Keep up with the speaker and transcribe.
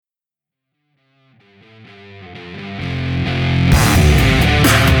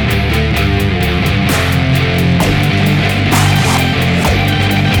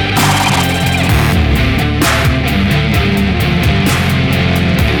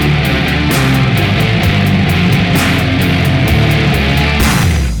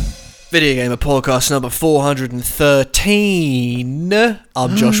Video Gamer Podcast number 413.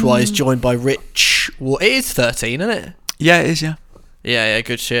 I'm Josh Wise, joined by Rich. Well, it is 13, isn't it? Yeah, it is, yeah. Yeah,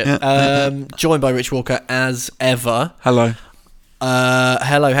 good shit. Yeah. Joined by Rich Walker as ever. Hello.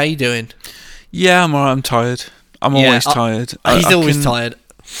 Hello, how you doing? Yeah, I'm alright, I'm tired. I'm always tired. He's always tired.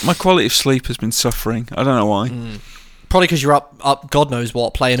 My quality of sleep has been suffering. I don't know why. Probably because you're up God knows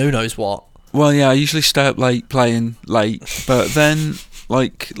what, playing who knows what. Well, yeah, I usually stay up late playing late, but then,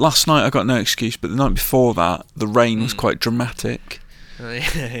 like, last night I got no excuse, but the night before that, the rain was quite dramatic.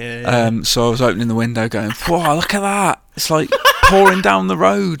 Yeah. So I was opening the window going, whoa, look at that. It's like pouring down the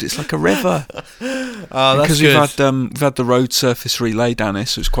road. It's like a river. Oh, that's because good. we've had the road surface relay down here,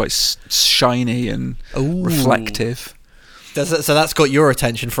 so it's quite shiny and reflective. So that's got your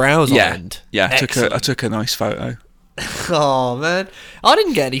attention for hours on end. Yeah, I took a nice photo. Oh man, I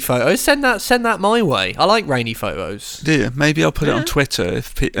didn't get any photos. Send that my way. I like rainy photos. Do you? Maybe I'll put it on Twitter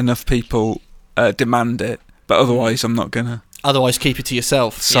if enough people demand it. But otherwise, I'm not gonna. Otherwise, keep it to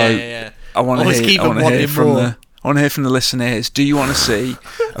yourself. So yeah. I want to hear from the listeners. Do you want to see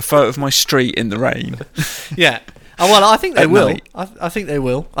a photo of my street in the rain? Yeah. Oh, well, I think they will. Night. I think they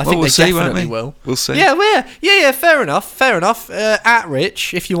will. I Well, think we'll they see, definitely won't we? will. We'll see. Yeah. Fair enough. At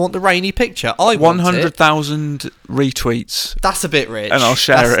Rich, if you want the rainy picture, I want it. 100,000 retweets, That's a bit rich, and I'll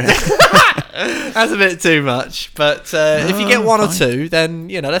share it. That's a bit too much. But if you get one or two, then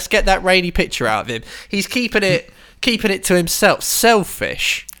let's get that rainy picture out of him. He's keeping it to himself.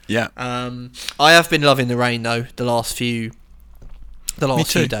 Selfish. Yeah. I have been loving the rain though. The last few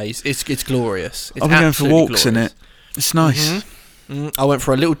too. days, it's glorious. It's I've been going for absolutely walks in glorious. it. It's nice. I went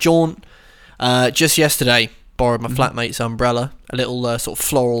for a little jaunt just yesterday. Borrowed my flatmate's umbrella, a little sort of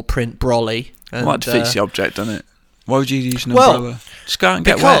floral print brolly. And, Well, that defeats the object, doesn't it? Why would you use an Well, umbrella? Just go out and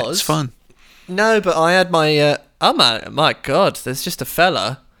get wet. It's fun. No, but I had my. My God, there's just a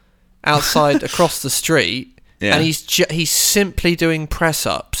fella outside across the street, and he's simply doing press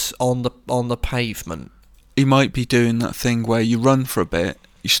ups on the pavement. He might be doing that thing where you run for a bit,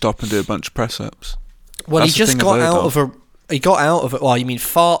 you stop and do a bunch of press ups. Well, That's he just got out of a. He got out of it. Well, you mean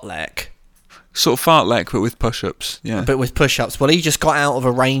fartlek? Sort of fartlek, but with push-ups. Yeah. But with push-ups. Well, he just got out of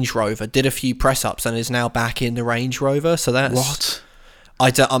a Range Rover, did a few press-ups, and is now back in the Range Rover. So that's What?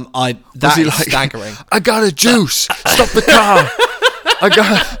 That is staggering. I got a juice. Stop the car. I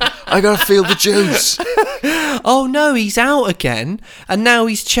gotta feel the juice. Oh no, he's out again, and now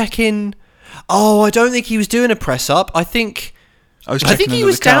he's checking. Oh, I don't think he was doing a press-up. I think he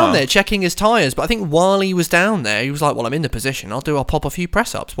was down there checking his tyres, but I think while he was down there, he was like, well, I'm in the position. I'll pop a few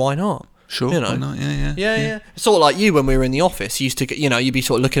press-ups. Why not? Sure, why not? Yeah. It's sort of like you when we were in the office. You used to, you'd be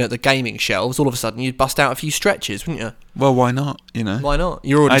sort of looking at the gaming shelves. All of a sudden, you'd bust out a few stretches, wouldn't you? Well, why not? Why not?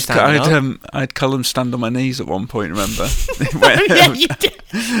 You're already standing up. I'd Cullum stand on my knees at one point, remember? Yeah, you did.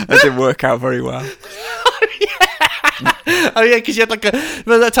 That didn't work out very well. Oh yeah, because you had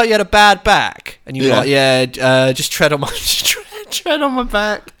remember that time you had a bad back, and you were like, just tread on my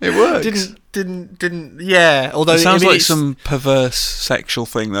back. It works. Didn't. Yeah. Although it sounds like some perverse sexual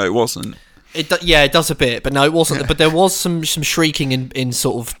thing, though. It wasn't. It does a bit, but no, it wasn't. Yeah. But there was some shrieking in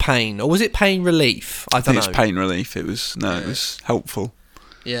sort of pain, or was it pain relief? I don't know. It's pain relief. It was It was helpful.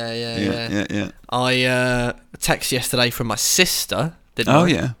 Yeah. I texted yesterday from my sister. Didn't I? Oh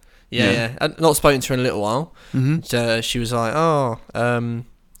yeah. Yeah. I've not spoken to her in a little while. Mm-hmm. So she was like,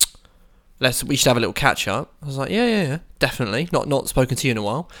 we should have a little catch up. I was like, yeah, definitely. Not spoken to you in a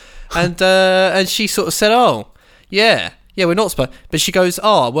while. And she sort of said, oh, yeah, we're not spoken. But she goes,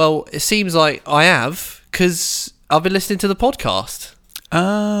 oh, well, it seems like I have, because I've been listening to the podcast.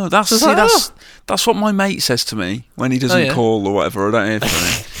 Oh, that's what my mate says to me when he doesn't call or whatever. I don't hear from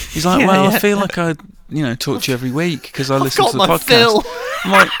him. He's like, I feel like I talk to you every week because I listen to the podcast. Fill.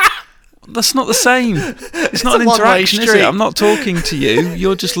 I'm like, that's not the same. It's not an interaction, is it? I'm not talking to you.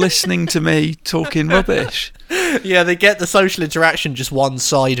 You're just listening to me talking rubbish. Yeah, they get the social interaction, just one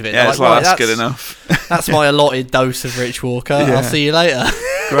side of it. Yeah, it's like, that's good enough. That's my allotted dose of Rich Walker. Yeah. I'll see you later.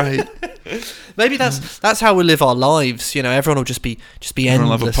 Great. Maybe that's how we live our lives. Everyone will just be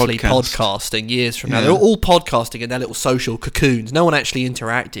endlessly podcasting years from now. They're all podcasting in their little social cocoons. No one actually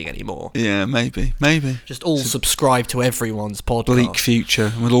interacting anymore. Yeah, maybe. Just all subscribe to everyone's podcast. Bleak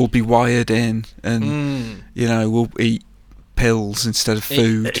future. We'll all be wired in, and we'll eat pills instead of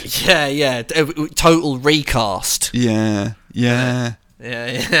food. Total recast. Yeah.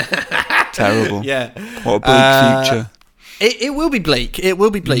 Terrible. Yeah. What a bleak future. It will be bleak.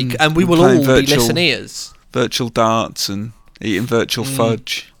 And we will all be listeners. Virtual darts and eating virtual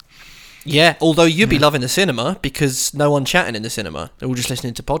fudge. Yeah, although you'd be loving the cinema because no one chatting in the cinema. They're all just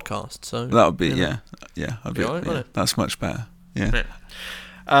listening to podcasts. So that would be I'd be, right, that's much better. Yeah.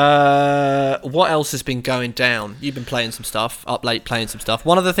 What else has been going down? You've been playing some stuff, up late playing some stuff.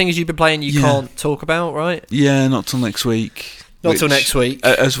 One of the things you've been playing you can't talk about, right? Yeah, not till next week. Not till next week.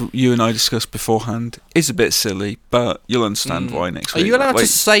 As you and I discussed beforehand, is a bit silly, but you'll understand why next week. Are you allowed to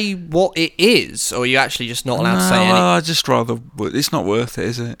say what it is, or are you actually just not allowed to say anything? I just rather... It's not worth it,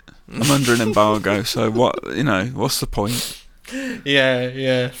 is it? I'm under an embargo, so what's the point?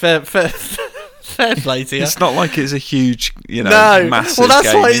 Yeah. Fair play to you. It's not like it's a huge, massive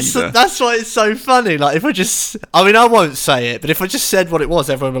game. That's why it's so funny. Like, if I won't say it, but if I just said what it was,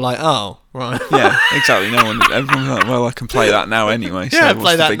 everyone would be like, oh, right. Yeah, exactly. Everyone's like, well, I can play that now anyway, so yeah,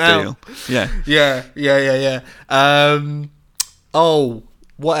 what's the big deal? Yeah.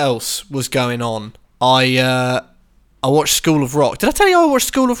 What else was going on? I watched School of Rock. Did I tell you I watched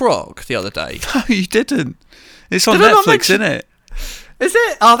School of Rock the other day? No, you didn't. It's on Netflix, isn't it? Is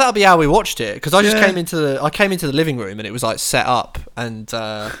it? Oh, that'll be how we watched it. Because I just came into the living room and it was like set up and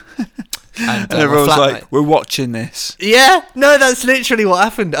everyone was like, "We're watching this." Yeah, no, that's literally what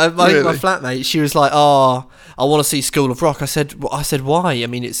happened. My flatmate, she was like, "Oh, I want to see School of Rock." I said, "Why?" I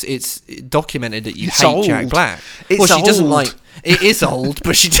mean, it's documented that you hate old. Jack Black. She doesn't like. It is old,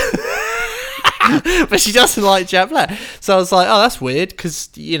 but she. But she doesn't like Jack Black. So I was like, "Oh, that's weird," because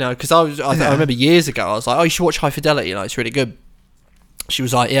I remember years ago I was like, "Oh, you should watch High Fidelity. It's really good." She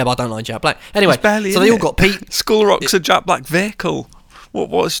was like, "Yeah, but I don't like Jack Black." Anyway, so they all got Pete. School of Rock's a Jack Black vehicle.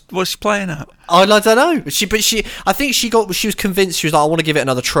 What's she playing at? I don't know. I think she was convinced. She was like, "I want to give it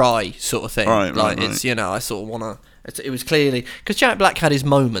another try," sort of thing. Right. It's I sort of want to. It was clearly because Jack Black had his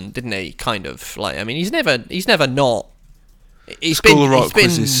moment, didn't he? Kind of like, I mean, he's never not. School of Rock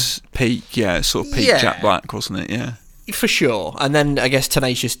was his peak. Yeah, sort of peak Jack Black, wasn't it? Yeah. For sure. And then I guess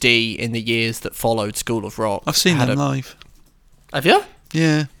Tenacious D in the years that followed School of Rock. I've seen them live. Have you?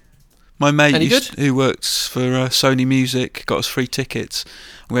 Yeah. My mate who works for Sony Music got us free tickets.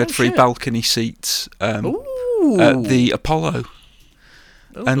 We had free balcony seats at the Apollo.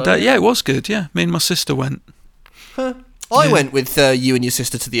 And it was good, yeah. Me and my sister went. Huh. I went with you and your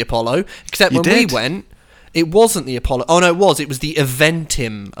sister to the Apollo, except when we went, it wasn't the Apollo. Oh, no, it was. It was the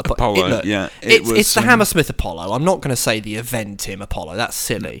Eventim Apollo. It's the Hammersmith Apollo. I'm not going to say the Eventim Apollo. That's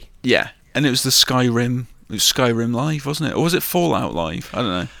silly. Yeah, and it was the Skyrim. It was Skyrim Live, wasn't it? Or was it Fallout Live? I don't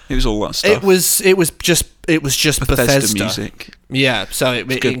know. It was all that stuff. It was just Bethesda music. Yeah, so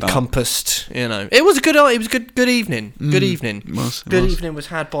it encompassed. It was a good. It was good evening. Good evening. Good evening was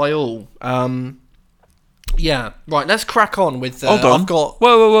had by all. Yeah. Right. Let's crack on with. Hold on.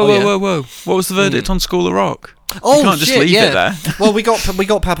 Whoa! What was the verdict on School of Rock? Oh, you can't just leave it there. Well, we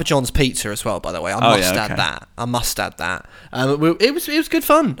got Papa John's pizza as well, by the way. I must add that. It was good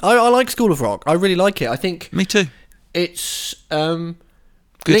fun. I like School of Rock. I really like it. I think. Me too. It's good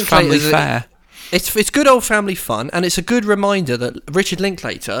family fare. It's good old family fun, and it's a good reminder that Richard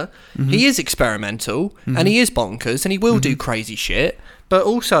Linklater, he is experimental and he is bonkers and he will do crazy shit, but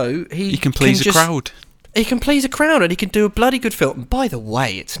also he can please a crowd. He can please a crowd and he can do a bloody good film. And by the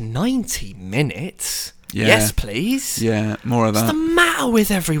way, it's 90 minutes. Yeah. Yes, please. Yeah, more of that. What's the matter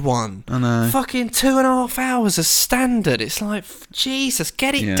with everyone? I know. Fucking 2.5 hours as standard. It's like, Jesus,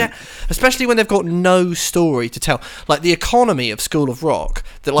 get it down. Especially when they've got no story to tell. Like the economy of School of Rock,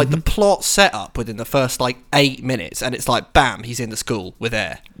 that like the plot set up within the first 8 minutes, and it's like, bam, he's in the school. We're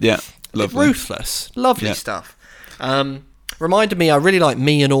there. Yeah, lovely. Ruthless. Lovely stuff. Reminded me, I really like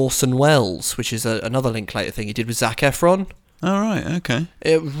Me and Orson Welles, which is another Linklater thing he did with Zac Efron. Oh, right, okay.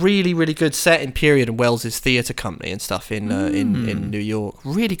 Really, really good set in period and Welles' theatre company and stuff in New York.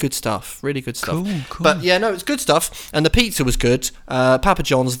 Really good stuff. Cool. But yeah, no, it's good stuff. And the pizza was good. Papa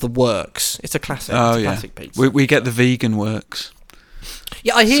John's The Works. It's a classic. Classic pizza. We get the vegan works.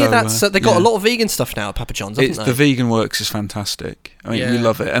 Yeah, I hear they got a lot of vegan stuff now at Papa John's, haven't they? The vegan works is fantastic. I mean, we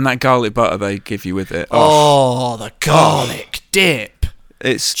love it. And that garlic butter they give you with it. Oh, the garlic dip.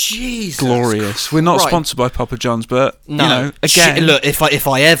 It's Jesus glorious. Christ. We're not sponsored by Papa John's, but again, look, if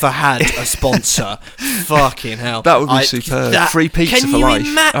I ever had a sponsor, fucking hell, that would be superb. Free pizza for life.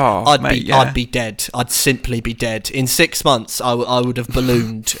 I'd be dead. I'd simply be dead. In 6 months, I would have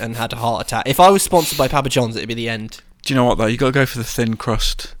ballooned and had a heart attack. If I was sponsored by Papa John's, it'd be the end. Do you know what though? You got to go for the thin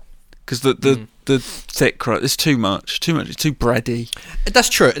crust because the thick crust is too much. It's too bready. That's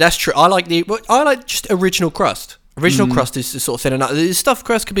true. I like just original crust. Original crust is sort of thin enough. The stuffed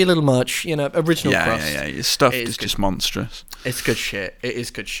crust could be a little much, original crust. Yeah. Stuffed is just monstrous. It's good shit. It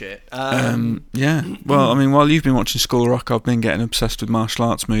is good shit. Yeah. Well, I mean, while you've been watching School of Rock, I've been getting obsessed with martial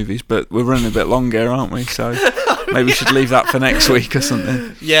arts movies, but we're running a bit long here, aren't we? So maybe we should leave that for next week or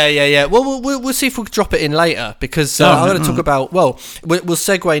something. Yeah. Well, we'll see if we can drop it in later, because I'm going to talk about, we'll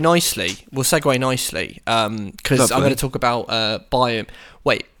segue nicely. Because I'm going to talk about Biome.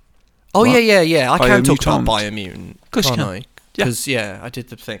 Wait. Oh, what? yeah. I can talk about Biomutant. Can't I? Because, I did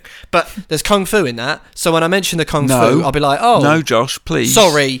the thing. But there's Kung Fu in that. So when I mention the Kung Fu, I'll be like, oh. No, Josh, please.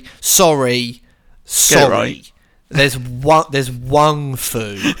 Sorry. Right. There's Wung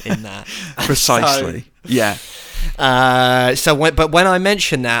Fu in that. Precisely. Yeah. But when I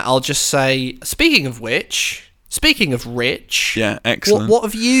mention that, I'll just say, speaking of Rich. Yeah, excellent. What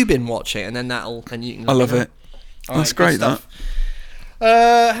have you been watching? And then you can. I love it. That's great, that.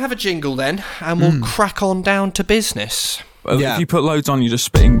 Have a jingle then, and we'll crack on down to business. If you put loads on, you're just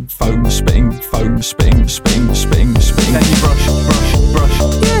spitting foam. Then you brush.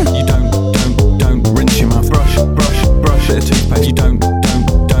 Yeah. You don't rinse your mouth. Brush. Bit of toothpaste. You don't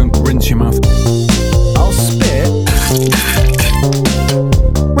rinse your mouth. I'll spit.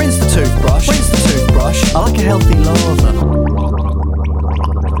 Rinse the toothbrush. I like a healthy lather.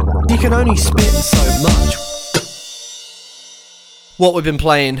 You can only spit so much. What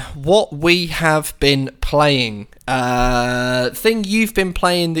we have been playing. Thing you've been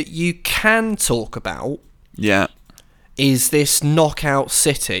playing that you can talk about. Yeah. Is this Knockout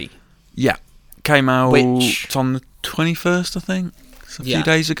City? Yeah. Came out on the 21st, I think. It's a few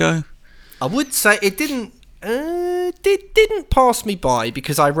days ago. I would say it didn't pass me by,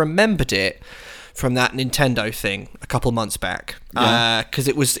 because I remembered it from that Nintendo thing a couple months back, because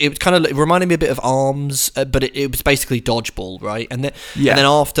it reminded me a bit of ARMS, but it was basically dodgeball, right? And then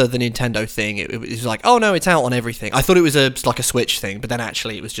after the Nintendo thing, it was like, oh no, it's out on everything. I thought it was like a Switch thing, but then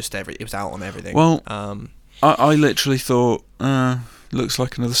actually it was just it was out on everything. Well, I literally thought, looks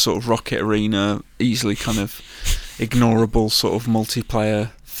like another sort of Rocket Arena, easily kind of ignorable sort of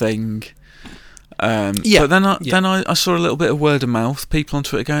multiplayer thing. But then I saw a little bit of word of mouth, people on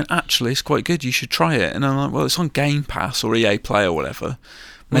Twitter going, actually, it's quite good, you should try it. And I'm like, well, it's on Game Pass or EA Play or whatever.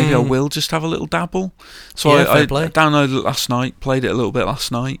 Maybe I will just have a little dabble. So I downloaded it last night, played it a little bit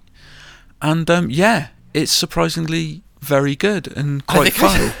last night. And it's surprisingly very good and quite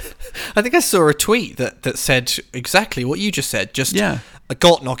fun. I think I saw a tweet that said exactly what you just said. I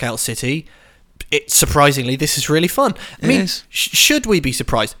got Knockout City. Surprisingly, this is really fun. I mean, should we be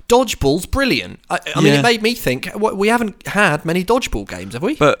surprised? Dodgeball's brilliant. I mean, it made me think, we haven't had many dodgeball games, have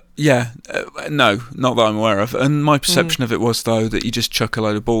we? But, no, not that I'm aware of. And my perception of it was, though, that you just chuck a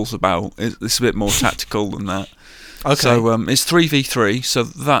load of balls about. It's a bit more tactical than that. Okay. So it's 3v3, so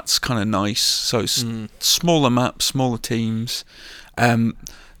that's kind of nice. So it's smaller maps, smaller teams.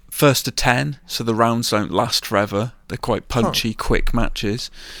 First to 10, so the rounds don't last forever. They're quite punchy, quick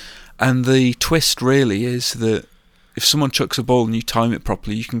matches. And the twist really is that if someone chucks a ball and you time it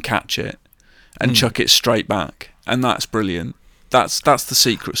properly, you can catch it and chuck it straight back, and that's brilliant. That's the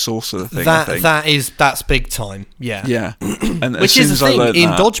secret sauce of the thing. I think that's big time. Yeah. Yeah. And which is the thing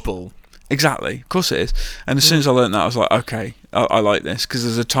in dodgeball. Exactly, of course it is. And as soon as I learned that, I was like, okay, I like this, because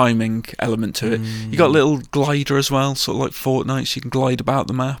there's a timing element to it. You got a little glider as well, sort of like Fortnite, so you can glide about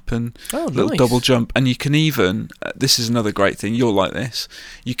the map and little double jump. And you can even, this is another great thing, you'll like this,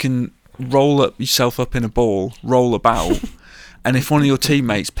 you can roll yourself up in a ball, roll about, and if one of your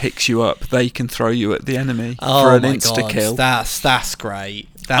teammates picks you up, they can throw you at the enemy for an insta-kill. That's great.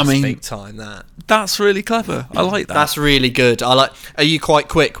 That's big time, that. That's really clever. I like that. That's really good. Are you quite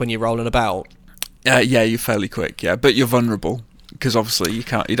quick when you're rolling about? Yeah, you're fairly quick, but you're vulnerable, because obviously you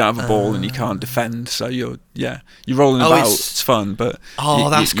don't have a ball and you can't defend, so you're rolling about, it's fun, but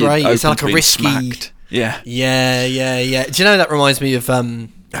that's great. It's like a risky smacked. Yeah. Do you know, that reminds me of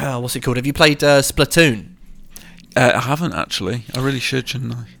what's it called? Have you played Splatoon? I haven't actually. I really should,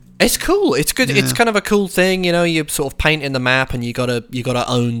 shouldn't I? It's cool. It's good. Yeah. It's kind of a cool thing, you're sort of painting the map, and you gotta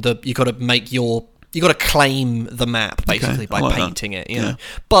claim the map basically by painting it. You know.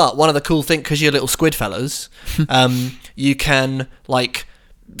 But one of the cool things, because you're little squid fellas, you can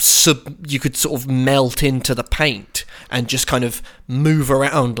you could sort of melt into the paint and just kind of move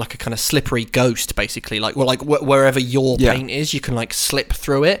around like a kind of slippery ghost, basically. Wherever your paint is, you can slip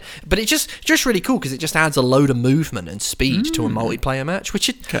through it. But it's just really cool, because it just adds a load of movement and speed to a multiplayer match, which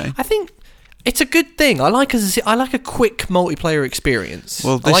I think it's a good thing. I like a quick multiplayer experience.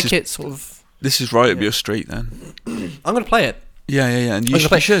 Well, this is right up your street then. I'm going to play it. Yeah, and you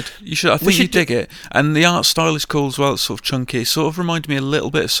should. I think you dig it, and the art style is cool as well. It's sort of chunky. It sort of reminded me a little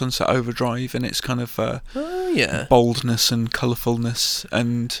bit of Sunset Overdrive, and it's kind of boldness and colourfulness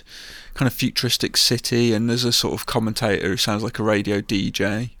and kind of futuristic city. And there's a sort of commentator who sounds like a radio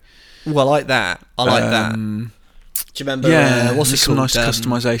DJ. Well, I like that. Do you remember? Yeah, what's it some called? nice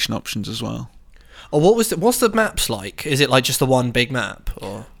customization options as well. Oh, what's the maps like? Is it like just the one big map?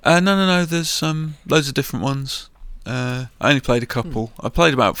 Or No. There's loads of different ones. I only played a couple. I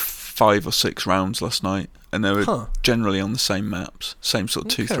played about 5 or 6 rounds last night, and they were generally on the same maps, same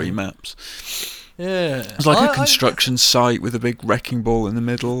sort of 2-3 maps. Yeah, it was like a construction site with a big wrecking ball in the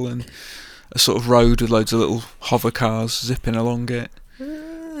middle, and a sort of road with loads of little hover cars zipping along it.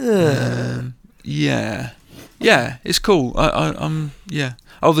 Yeah, it's cool.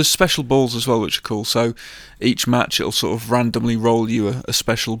 Oh, there's special balls as well, which are cool. So each match, it'll sort of randomly roll you a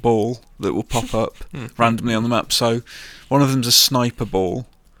special ball that will pop up randomly on the map. So one of them's a sniper ball,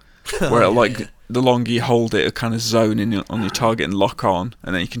 where the longer you hold it, it'll kind of zone in on your target and lock on,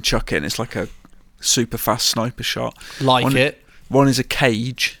 and then you can chuck it, and it's like a super fast sniper shot. One is a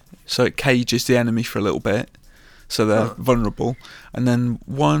cage, so it cages the enemy for a little bit, so they're vulnerable. And then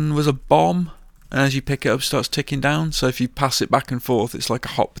one was a bomb. And as you pick it up, it starts ticking down. So if you pass it back and forth, it's like a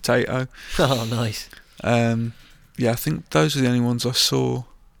hot potato. Oh, nice. I think those are the only ones I saw.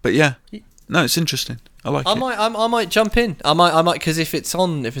 But yeah, no, it's interesting. I like it. I might jump in. I might because if it's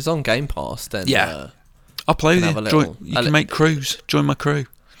on Game Pass, then I'll play with you. You can make crews. Join my crew.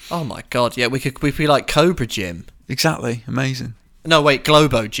 Oh my god, yeah, we'd be like Cobra Gym. Exactly, amazing. No, wait,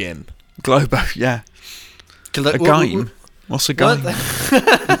 Globo Gym. Globo, yeah. A game. What's a game?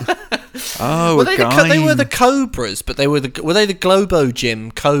 Oh, they were the Cobras, but were they the Globo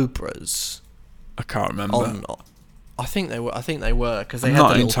Gym Cobras? I can't remember. I think they were because I'm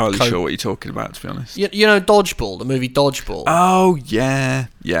not entirely sure what you're talking about, to be honest. You know Dodgeball, the movie Dodgeball. Oh yeah.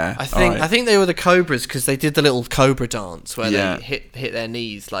 I think they were the Cobras because they did the little Cobra dance where they hit their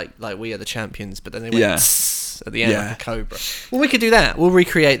knees like we are the champions, but then they went at the end like a cobra. Well, we could do that. We'll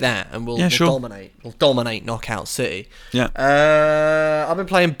recreate that, and we'll dominate. We'll dominate Knockout City. Yeah. I've been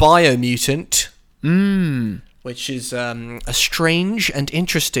playing Biomutant. Which is a strange and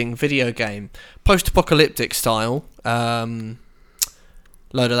interesting video game, post-apocalyptic style. Load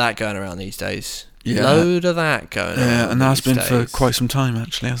of that going around these days. Yeah. Load of that going around. Yeah, and that's been for quite some time,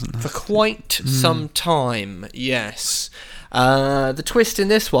 actually, hasn't it? For quite some time, yes. The twist in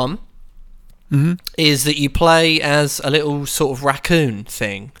this one is that you play as a little sort of raccoon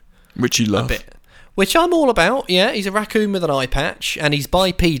thing, which you love. A bit, which I'm all about. Yeah, he's a raccoon with an eye patch, and he's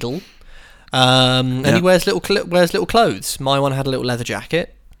bipedal. And he wears little clothes. My one had a little leather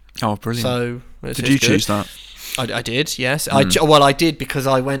jacket. Oh, brilliant! So did you choose that? I did, yes. I did because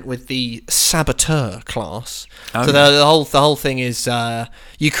I went with the Saboteur class. Oh, so the whole thing is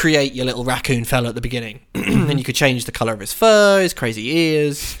you create your little raccoon fella at the beginning, and you could change the colour of his fur, his crazy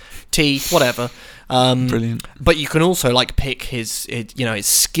ears, teeth, whatever. Brilliant. But you can also pick his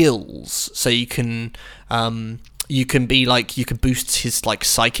skills, so you can boost his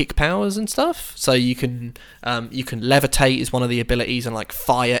psychic powers and stuff. So you can levitate is one of the abilities, and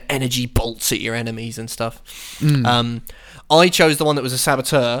fire energy bolts at your enemies and stuff. I chose the one that was a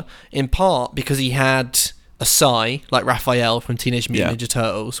Saboteur in part because he had a sai like Raphael from Teenage Mutant Ninja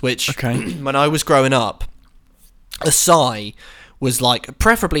Turtles, which when I was growing up, a sai was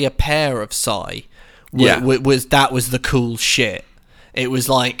preferably a pair of sai. Was the cool shit. It was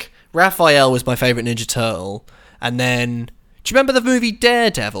Raphael was my favourite Ninja Turtle. And then, do you remember the movie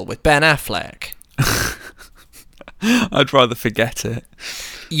Daredevil with Ben Affleck? I'd rather forget it.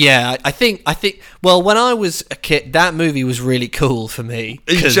 Yeah, I think. Well, when I was a kid, that movie was really cool for me.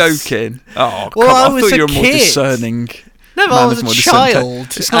 Are you joking? Oh, well, I thought you were more discerning. No, but I was a child.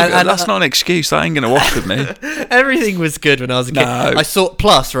 That's not an excuse. That ain't going to wash with me. Everything was good when I was a kid. No. I saw,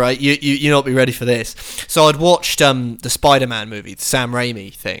 plus, right, you not be ready for this. So I'd watched the Spider-Man movie, the Sam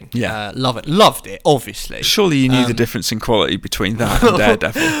Raimi thing. Yeah. Loved it, obviously. Surely you knew the difference in quality between that and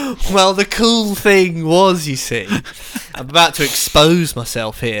Daredevil. Well, the cool thing was, you see, I'm about to expose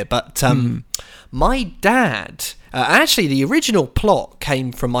myself here, but my dad... actually, the original plot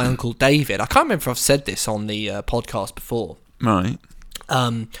came from my Uncle David. I can't remember if I've said this on the podcast before. Right.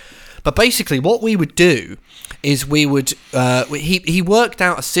 But basically, what we would do is we would... he worked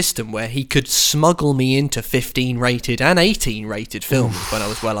out a system where he could smuggle me into 15-rated and 18-rated films when I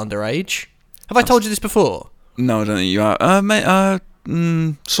was well underage. Have I told you this before? No, I don't think you are. Mate,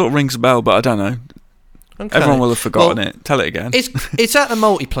 sort of rings a bell, but I don't know. Okay. Everyone will have forgotten it. Tell it again. It's at the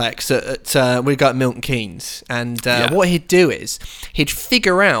multiplex at we got Milton Keynes, and what he'd do is he'd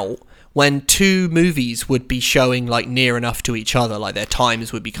figure out when two movies would be showing like near enough to each other, like their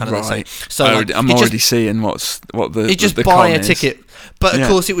times would be kind of the same. So I'm already seeing what the you just the buy a con is. ticket. But of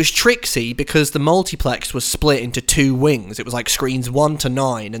course, it was tricksy because the multiplex was split into two wings. It was like screens 1 to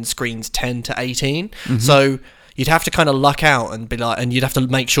 9 and screens 10 to 18. Mm-hmm. So you'd have to kind of luck out and be like, and you'd have to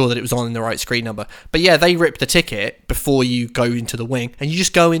make sure that it was on in the right screen number. But yeah, they rip the ticket before you go into the wing, and you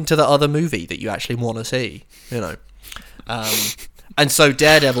just go into the other movie that you actually want to see. You know. And so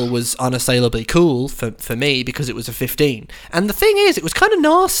Daredevil was unassailably cool for me because it was a 15. And the thing is, it was kind of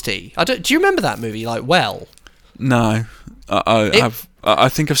nasty. Do you remember that movie, like, well? No. I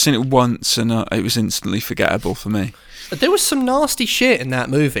think I've seen it once and it was instantly forgettable for me. There was some nasty shit in that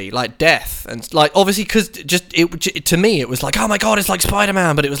movie, like death. And, like, obviously, because to me, it was like, oh my God, it's like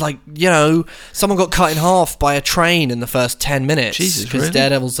Spider-Man. But it was like, you know, someone got cut in half by a train in the first 10 minutes. Jesus, because really?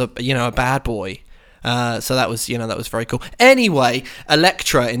 Daredevil's a bad boy. So that was very cool. Anyway,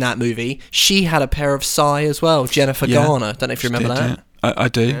 Elektra in that movie, she had a pair of Psy as well, Jennifer Garner. Don't know if you remember that. Yeah. I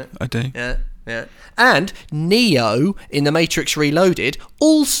do. Yeah. And Neo in The Matrix Reloaded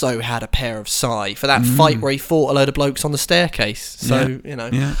also had a pair of Psy for that fight where he fought a load of blokes on the staircase. So,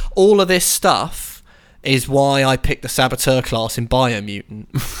 all of this stuff is why I picked the Saboteur class in Biomutant.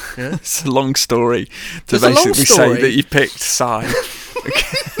 Yeah? It's a long story to basically say that you picked Psy.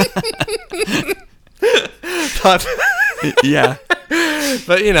 Yeah.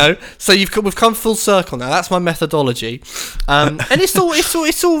 But so we've come full circle now. That's my methodology, and it's all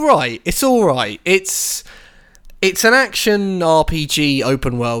right. It's all right. It's an action RPG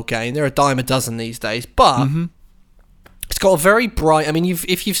open world game. There are a dime a dozen these days, but it's got a very bright. I mean,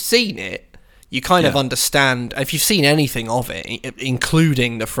 if you've seen it, you kind of understand. If you've seen anything of it,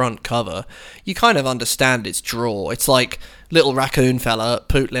 including the front cover, you kind of understand its draw. It's like little raccoon fella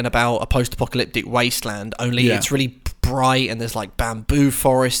pootling about a post-apocalyptic wasteland, only it's really bright and there's like bamboo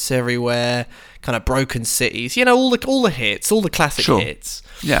forests everywhere, kind of broken cities, all the hits, all the classic hits.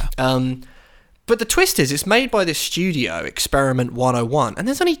 Yeah. But the twist is it's made by this studio, Experiment 101, and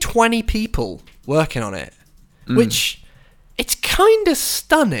there's only 20 people working on it, which it's kind of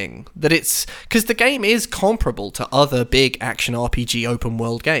stunning that it's, because the game is comparable to other big action RPG open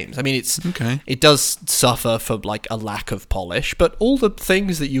world games. I mean, it does suffer for like a lack of polish, but all the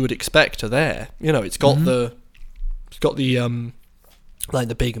things that you would expect are there. It's got the like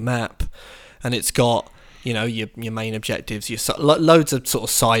the big map, and it's got your main objectives, loads of sort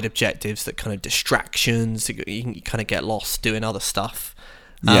of side objectives that kind of distractions. You can kind of get lost doing other stuff.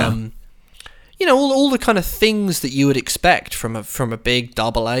 All the kind of things that you would expect from a big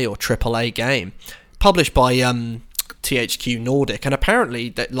AA or AAA game, published by THQ Nordic, and apparently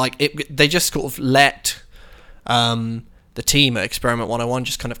they just sort of let the team at Experiment 101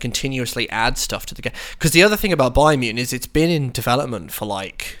 just kind of continuously add stuff to the game. Because the other thing about Biomutant is it's been in development for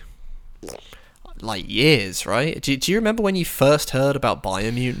like years, right? Do you remember when you first heard about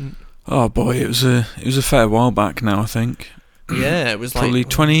Biomutant? Oh boy, it was a fair while back now, I think. Yeah, it was probably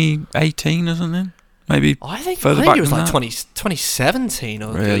 2018 or something. Maybe I think back it was like that. 2017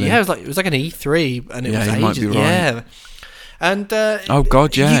 or really? Yeah, it was like an E3, and it was ages. Might be right. Yeah, and oh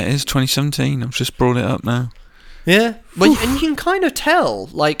god, it is 2017. I've just brought it up now. Yeah, well, and you can kind of tell,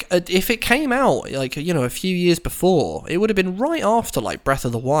 like, if it came out, like, a few years before, it would have been right after, like, Breath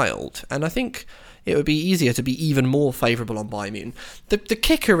of the Wild, and I think it would be easier to be even more favourable on Biomutant. The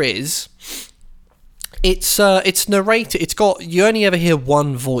kicker is, it's narrated, you only ever hear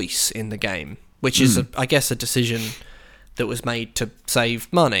one voice in the game, which is, I guess, a decision that was made to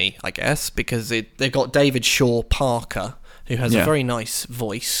save money, I guess, because they've got David Shaw Parker, who has a very nice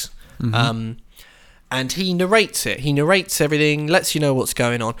voice, and he narrates it. He narrates everything, lets you know what's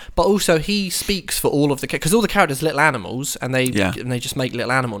going on, but also he speaks for all of the... Because all the characters are little animals, and they just make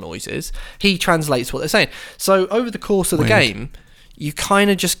little animal noises. He translates what they're saying. So over the course of the game, you kind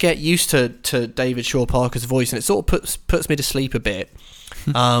of just get used to David Shaw Parker's voice, and it sort of puts me to sleep a bit.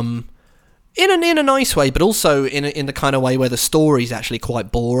 In a nice way, but also in the kind of way where the story's actually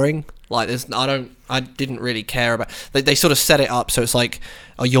quite boring. Like, I didn't really care about... They sort of set it up so it's like,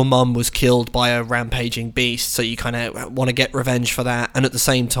 your mum was killed by a rampaging beast, so you kind of want to get revenge for that, and at the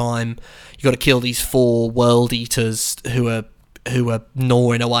same time, you got to kill these 4 world eaters who are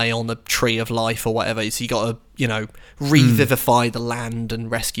gnawing away on the tree of life or whatever. So you got to, revivify the land and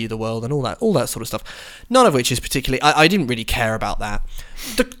rescue the world and all that sort of stuff. None of which is particularly... I didn't really care about that.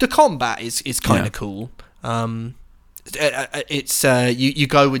 The combat is kind of cool. It's you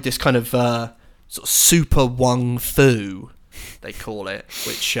go with this kind of sort of super Wung Fu, they call it,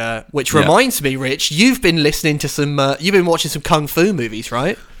 which reminds me, Rich, you've been listening to you've been watching some kung fu movies,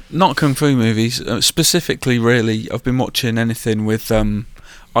 right? Not kung fu movies specifically. Really, I've been watching anything with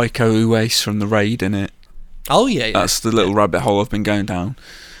Iko Uwais from The Raid in it. Oh yeah. That's the little rabbit hole I've been going down.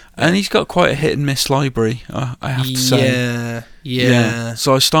 And he's got quite a hit and miss library, I have to say. Yeah.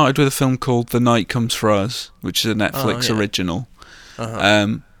 So I started with a film called The Night Comes For Us, which is a Netflix original.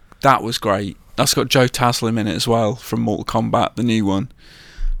 That was great. That's got Joe Taslim in it as well, from Mortal Kombat, the new one.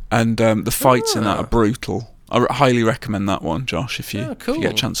 And the fights in that are brutal. I highly recommend that one, Josh, if you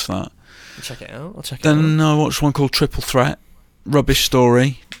get a chance for that. I'll check it out. Then I watched one called Triple Threat. Rubbish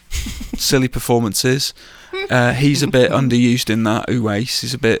story. Silly performances. He's a bit underused in that. Uwais.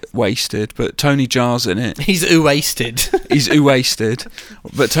 He's a bit wasted, but Tony Jaa's in it. He's wasted. He's wasted,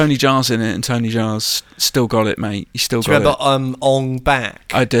 but Tony Jaa's in it, and Tony Jaa's still got it, mate. He's still got it. Do you remember Ong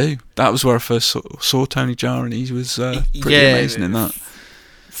Bak? I do. That was where I first saw Tony Jaa, and he was pretty amazing in that.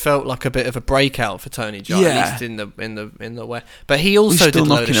 Felt like a bit of a breakout for Tony Jaa, at least in the way. But he also did a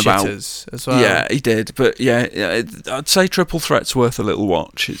load of shitters as well. Yeah, he did. But I'd say Triple Threat's worth a little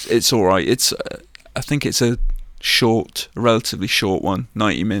watch. It's all right. I think it's a relatively short one,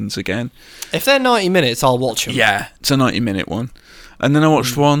 90 mins again. If they're 90 minutes, I'll watch them. Yeah, it's a 90-minute one. And then I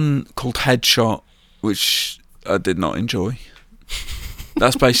watched one called Headshot, which I did not enjoy.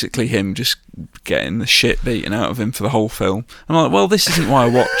 That's basically him just getting the shit beaten out of him for the whole film. I'm like, well, this isn't why I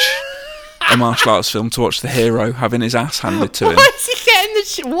watch a martial arts film, to watch the hero having his ass handed to him. Why is he getting the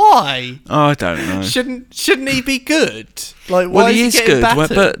shit? Why? I don't know. Shouldn't he be good? Like, well, why he is good,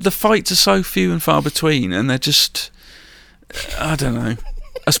 battered? but the fights are so few and far between, and they're just, I don't know.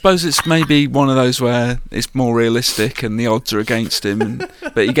 I suppose it's maybe one of those where it's more realistic and the odds are against him,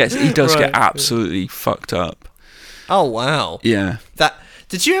 but he does get absolutely fucked up. Oh wow! Yeah.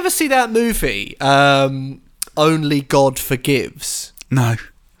 Did you ever see that movie? Only God Forgives. No.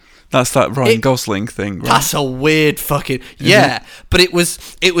 That's that Ryan Gosling thing, right? That's a weird fucking... but it was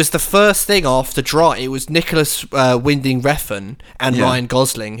the first thing after Drive. It was Nicholas Winding Refn and Ryan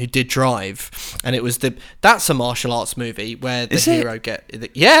Gosling who did Drive. And it was that's a martial arts movie where the hero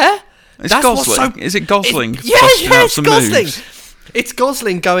It's Gosling. Is it Gosling? It's Gosling. Moves? It's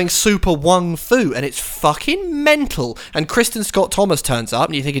Gosling going super Wung Fu, and it's fucking mental. And Kristen Scott Thomas turns up,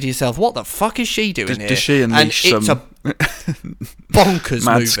 and you're thinking to yourself, what the fuck is she doing here? Does she unleash some... It's a bonkers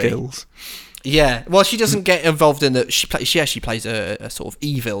mad movie. Skills. Yeah, well, she doesn't get involved in the... She actually plays a sort of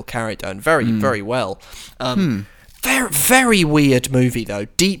evil character, and very well. Very, very weird movie, though.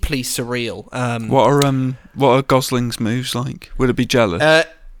 Deeply surreal. What are Gosling's moves like? Would it be jealous?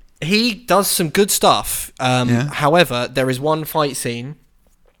 He does some good stuff. However, there is one fight scene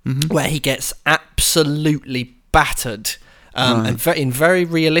where he gets absolutely battered and in very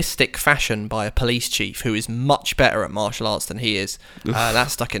realistic fashion by a police chief who is much better at martial arts than he is. That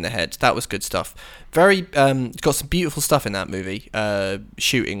stuck in the head. That was good stuff. Very got some beautiful stuff in that movie,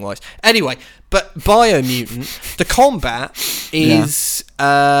 shooting wise. Anyway, but Biomutant, the combat is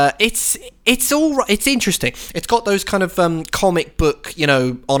it's all right. It's interesting. It's got those kind of comic book,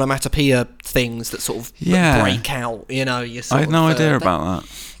 onomatopoeia things that sort of break out. I had no idea about that.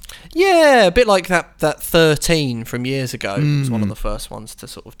 Yeah, a bit like that 13 from years ago. It was one of the first ones to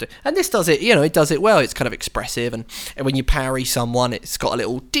sort of do. And this does it, it does it well. It's kind of expressive, and when you parry someone, it's got a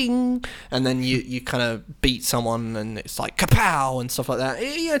little ding, and then you kind of beat someone, and it's like kapow and stuff like that.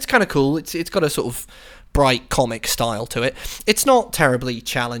 It's kind of cool. It's got a sort of bright comic style to it. It's not terribly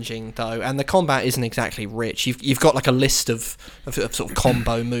challenging though, and the combat isn't exactly rich. You've got like a list of sort of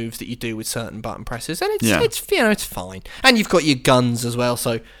combo moves that you do with certain button presses, and it's fine. And you've got your guns as well,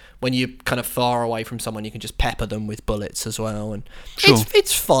 so when you're kind of far away from someone, you can just pepper them with bullets as well, and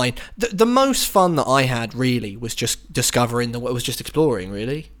it's fine. The most fun that I had really was just discovering was just exploring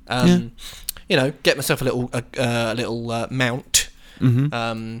really. Get myself a little mount,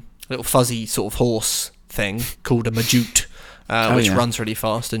 a little fuzzy sort of horse thing called a Majute, which runs really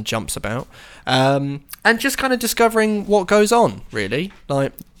fast and jumps about, and just kind of discovering what goes on really,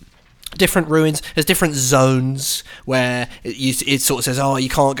 like different ruins. There's different zones where it sort of says, you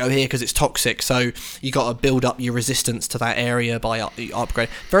can't go here because it's toxic, so you got to build up your resistance to that area by upgrade.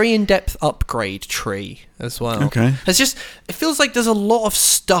 Very in-depth upgrade tree as well. Okay. It feels like there's a lot of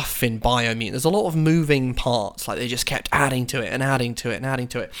stuff in Biomutant. There's a lot of moving parts, like they just kept adding to it and adding to it and adding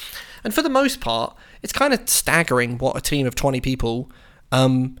to it. And for the most part, it's kind of staggering what a team of 20 people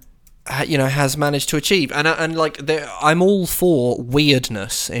has managed to achieve, and I'm all for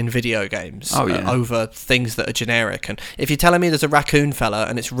weirdness in video games over things that are generic. And if you're telling me there's a raccoon fella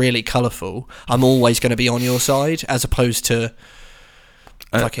and it's really colourful, I'm always going to be on your side, as opposed to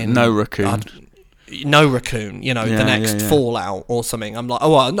fucking no raccoon. The next Fallout or something. I'm like,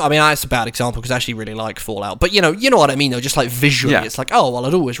 that's a bad example because I actually really like Fallout, but you know what I mean though, just like visually, it's like, I'd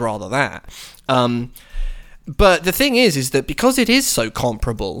always rather that. But the thing is that because it is so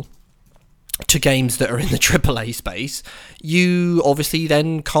comparable to games that are in the AAA space, you obviously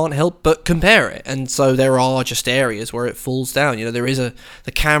then can't help but compare it. And so there are just areas where it falls down. The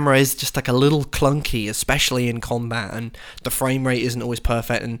camera is just like a little clunky, especially in combat, and the frame rate isn't always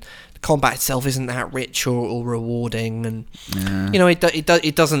perfect, and the combat itself isn't that rich or rewarding, and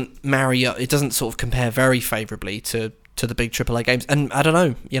it doesn't marry up. It doesn't sort of compare very favourably to the big AAA games. And I don't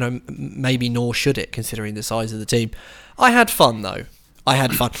know, maybe nor should it, considering the size of the team. I had fun though.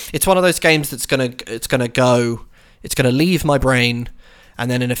 It's one of those games that's gonna leave my brain, and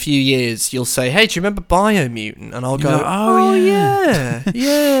then in a few years you'll say, "Hey, do you remember Biomutant?" And I'll go, "Oh yeah,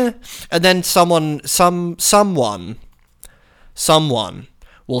 yeah." And then someone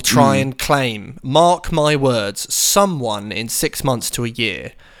will try and claim, mark my words, someone in 6 months to a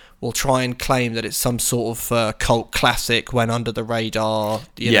year will try and claim that it's some sort of cult classic, went under the radar.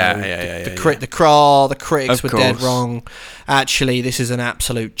 The critics were dead wrong. Actually, this is an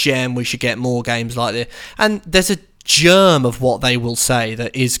absolute gem. We should get more games like this. And there's a germ of what they will say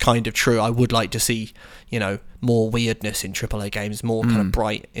that is kind of true. I would like to see, more weirdness in AAA games, more kind of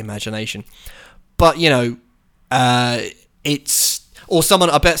bright imagination. But it's. Or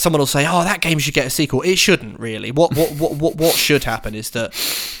I bet someone will say, "Oh, that game should get a sequel." It shouldn't really. What should happen is that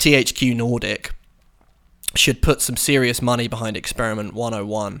THQ Nordic should put some serious money behind Experiment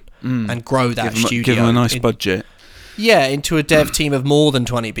 101 and grow that studio. Give them a nice budget. Yeah, into a dev team of more than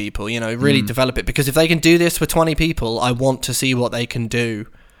 20 people. Really develop it, because if they can do this with 20 people, I want to see what they can do.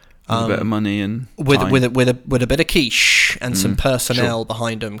 With a bit of money and with a bit of quiche and some personnel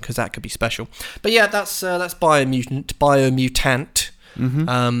behind them, because that could be special. But yeah, that's Biomutant.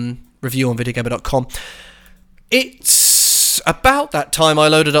 Review on videogamer.com. It's about that time I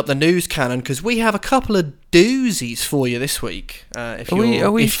loaded up the news cannon, because we have a couple of doozies for you this week. Are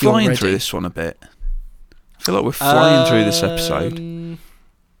we flying through this one a bit? I feel like we're flying through this episode.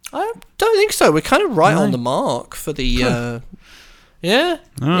 I don't think so. We're kind of right on the mark for the...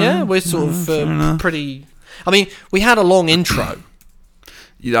 we're sort of pretty... I mean, we had a long intro.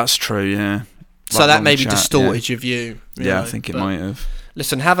 Yeah, that's true, yeah. So that maybe distorted your view. I think it might have.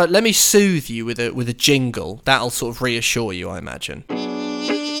 Listen, let me soothe you with a jingle. That'll sort of reassure you, I imagine.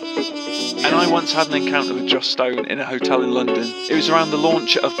 And I once had an encounter with Joss Stone in a hotel in London. It was around the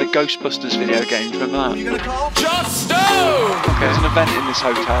launch of the Ghostbusters video game. Do you remember that? You're gonna call Joss Stone! There was an event in this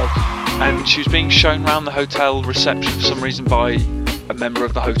hotel, and she was being shown around the hotel reception for some reason by a member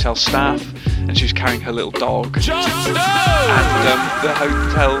of the hotel staff, and she was carrying her little dog. Joss Stone! And the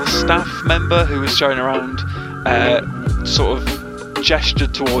hotel staff member who was showing around sort of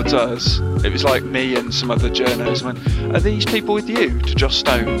gestured towards us. It was like me and some other journos, and went, "Are these people with you?" to Joss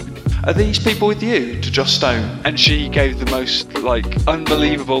Stone. "Are these people with you?" to Joss Stone. And she gave the most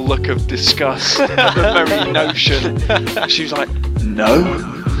unbelievable look of disgust at the very notion. She was like, "No."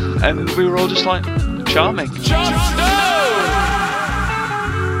 And we were all just like, charming. Joss Stone!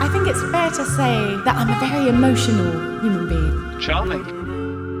 I think it's fair to say that I'm a very emotional human being. Charming.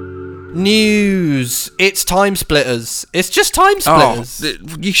 News. It's Time Splitters. It's just Time Splitters. Oh,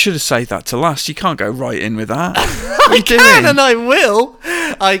 you should have saved that to last. You can't go right in with that. I can and I will.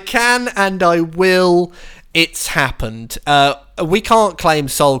 I can and I will. It's happened. We can't claim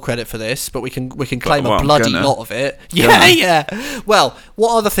sole credit for this, but we can claim a bloody lot of it. Yeah. Well,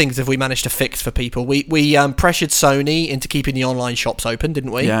 what other things have we managed to fix for people? We pressured Sony into keeping the online shops open,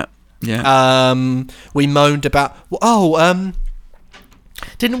 didn't we? Yeah. We moaned about...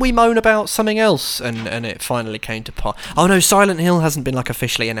 didn't we moan about something else and it finally came to pass? Oh no, Silent Hill hasn't been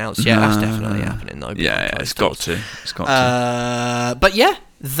officially announced yet. That's definitely happening though. Yeah, it's got to. But yeah,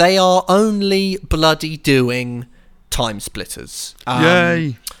 they are only bloody doing Time Splitters.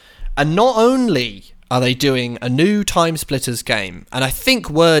 Yay! And not only are they doing a new Time Splitters game, and I think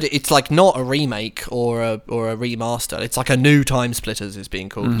it's not a remake or a remaster. It's a new Time Splitters is being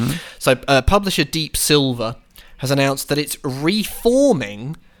called. Mm-hmm. So publisher Deep Silver has announced that it's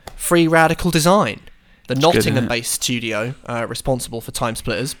reforming Free Radical Design, the Nottingham-based studio responsible for Time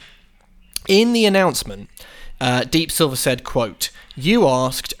Splitters. In the announcement, Deep Silver said, quote, "You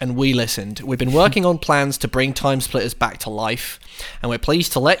asked and we listened. We've been working on plans to bring Time Splitters back to life, and we're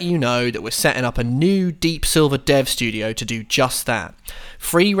pleased to let you know that we're setting up a new Deep Silver dev studio to do just that.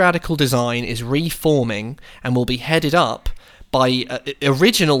 Free Radical Design is reforming and will be headed up by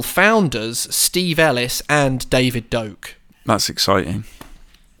original founders Steve Ellis and David Doak." That's exciting.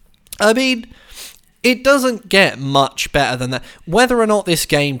 I mean, it doesn't get much better than that. Whether or not this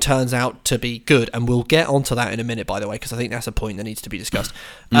game turns out to be good, and we'll get onto that in a minute, by the way, because I think that's a point that needs to be discussed.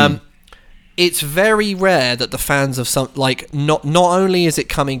 it's very rare that the fans of some not only is it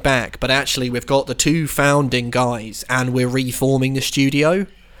coming back, but actually we've got the 2 founding guys and we're reforming the studio.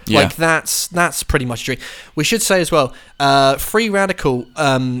 Yeah. Like that's pretty much a dream. We should say as well, Free Radical.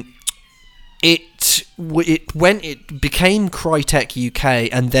 It became Crytek UK,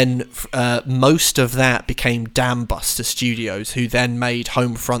 and then most of that became Dambuster Studios, who then made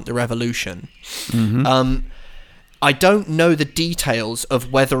Homefront: The Revolution. Mm-hmm. I don't know the details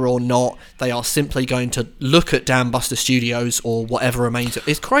of whether or not they are simply going to look at Dambuster Studios or whatever remains.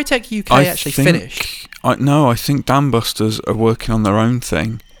 Is Crytek UK finished? I think Dambusters are working on their own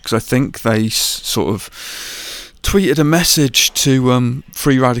thing, because I think they sort of tweeted a message to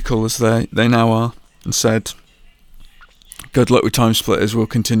Free Radical, as they now are, and said, good luck with Time Splitters, we'll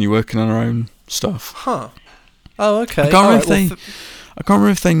continue working on our own stuff. Huh. Oh, okay. I can't remember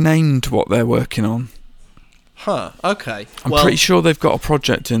if they named what they're working on. Huh, okay. I'm pretty sure they've got a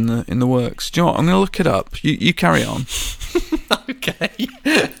project in the works. Do you know what? I'm going to look it up. You carry on. Okay.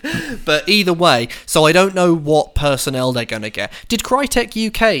 But either way, so I don't know what personnel they're going to get. Did Crytek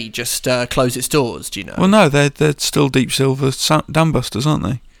UK just close its doors, do you know? Well, no, they're still Deep Silver Dambusters, aren't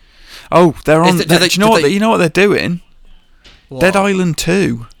they? Oh, they're on... You know what they're doing? What? Dead Island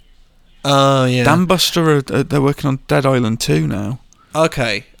 2. Oh, yeah. Dambuster, they're working on Dead Island 2 now.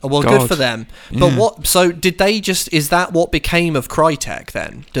 Okay, well, good for them. But what? So did they just? Is that what became of Crytek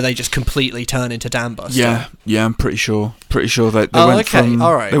then? Do they just completely turn into Dambuster? Yeah, I'm pretty sure. Pretty sure they went from.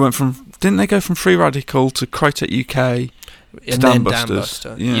 All right. They went from. Didn't they go from Free Radical to Crytek UK to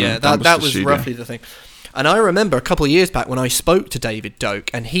Dambuster? Yeah, that was roughly the thing. And I remember a couple of years back when I spoke to David Doak,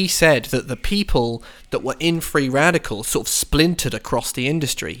 and he said that the people that were in Free Radical sort of splintered across the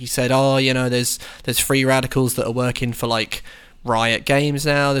industry. He said, there's Free Radicals that are working for like Riot Games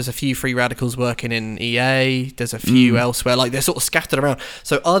now, there's a few Free Radicals working in EA, there's a few elsewhere, like they're sort of scattered around.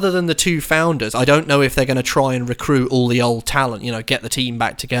 So other than the 2 founders, I don't know if they're going to try and recruit all the old talent, get the team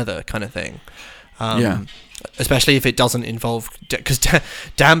back together kind of thing. Especially if it doesn't involve, because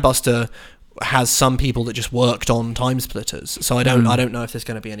Dambuster has some people that just worked on Time Splitters, so I don't know if there's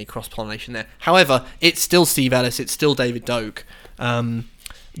going to be any cross-pollination there. However, it's still Steve Ellis, it's still David Doak.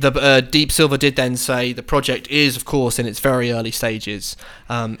 The Deep Silver did then say the project is, of course, in its very early stages.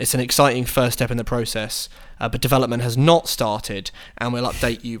 It's an exciting first step in the process, but development has not started, and we'll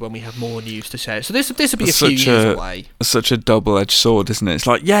update you when we have more news to share. So this will be a few years away. It's such a double-edged sword, isn't it? It's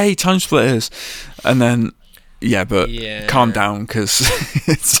like, yay, Time Splitters, and then, calm down, because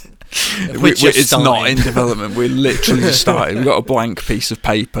it's not in development. We're literally just started. We've got a blank piece of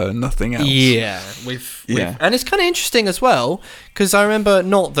paper and nothing else. Yeah, and it's kind of interesting as well, because I remember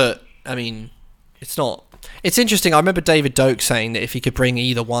it's interesting. I remember David Doak saying that if he could bring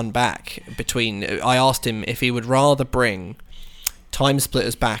either one back I asked him if he would rather bring Time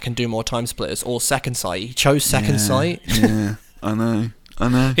Splitters back and do more Time Splitters or Second Sight. He chose Second Sight. Yeah, I know.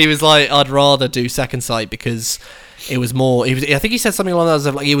 He was like, I'd rather do Second Sight because it was more. I think he said something along those lines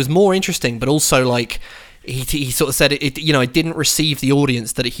of like it was more interesting, but also like he sort of said it didn't receive the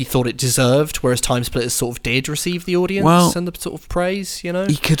audience that he thought it deserved, whereas Time Splitters sort of did receive the audience and the sort of praise.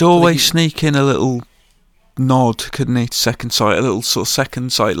 He could always sneak in a little nod, couldn't he? To Second Sight, a little sort of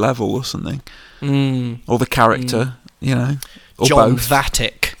Second Sight level or something, or the character, or John both.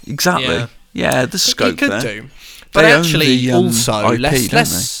 Vatic. Exactly. Yeah, the scope he could there. do. But they actually, also, IP,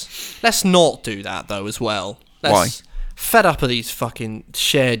 let's not do that though as well. Why? Fed up of these fucking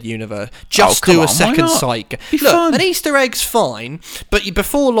shared universe. Just do a Second Sight. Look, an Easter egg's fine, but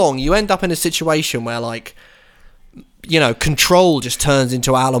before long you end up in a situation where like, Control just turns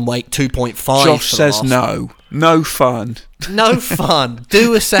into Alan Wake 2.5. Josh says no fun. No fun.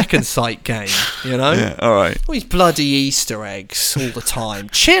 Do a Second Sight game, Yeah, all right. All these bloody Easter eggs all the time.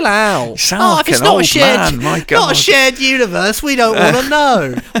 Chill out. If it's not a shared, not a shared universe, we don't want to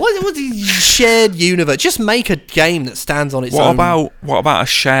know. What's the shared universe? Just make a game that stands on its own. What about a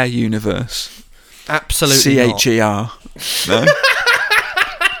share universe? Absolutely CHER. No.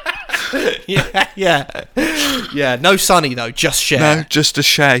 Yeah. No Sunny though, just share. No, just a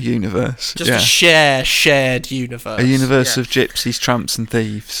share universe. Just a shared universe. A universe of gypsies, tramps, and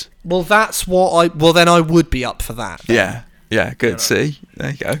thieves. Well, that's what then I would be up for that. Then. Yeah, good. See,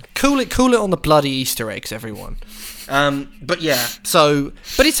 there you go. Cool it on the bloody Easter eggs, everyone. But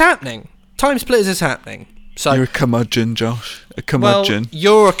it's happening. Time Splitters is happening. So you're a curmudgeon, Josh. A curmudgeon. Well,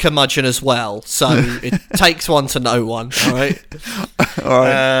 you're a curmudgeon as well, so it takes one to know one, all right? All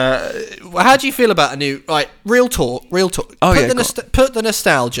right. How do you feel about a new... Right, real talk. Put the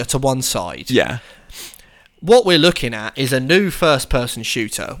nostalgia to one side. Yeah. What we're looking at is a new first-person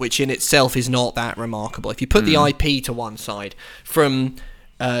shooter, which in itself is not that remarkable. If you put the IP to one side, from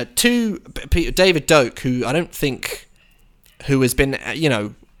David Doak, who I don't think, who has been,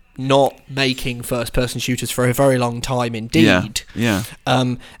 not making first-person shooters for a very long time indeed. Yeah.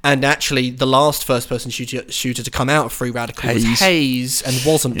 And actually, the last first-person shooter to come out of Free Radical was Haze, and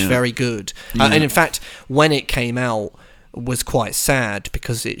wasn't very good. And in fact, when it came out, was quite sad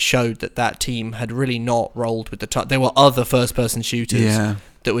because it showed that team had really not rolled with the there were other first-person shooters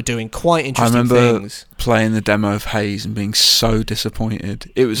that were doing quite interesting things. I remember playing the demo of Haze and being so disappointed.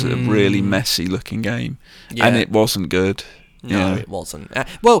 It was a really messy-looking game, and it wasn't good. No, it wasn't.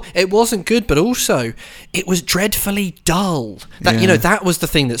 Well, it wasn't good, but also it was dreadfully dull. That was the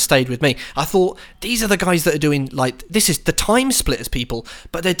thing that stayed with me. I thought, these are the guys that are doing, this is the Time Splitters people,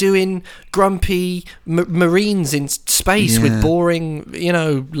 but they're doing grumpy Marines in space with boring,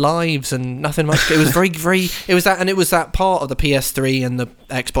 lives and nothing much. It was it was that part of the PS3 and the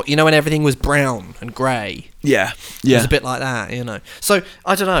Xbox, when everything was brown and grey. Yeah. It was a bit like that, So,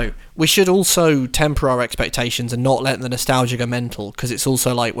 I don't know. We should also temper our expectations and not let the nostalgia go mental, because it's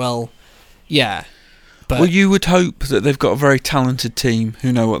also But well, you would hope that they've got a very talented team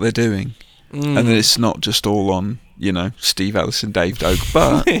who know what they're doing, and that it's not just all on, Steve Ellis and Dave Doak.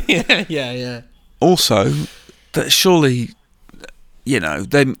 But yeah. Also, that surely,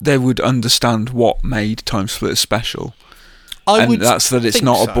 they would understand what made Time Splitters special. That's that it's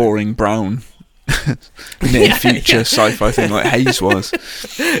not a boring brown near future sci-fi thing like Haze was.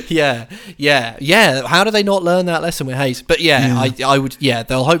 Yeah. How do they not learn that lesson with Haze? But I would.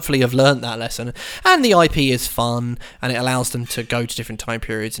 They'll hopefully have learned that lesson. And the IP is fun, and it allows them to go to different time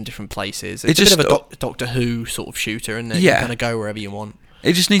periods and different places. It's a bit of a Doctor Who sort of shooter, and you kind of go wherever you want.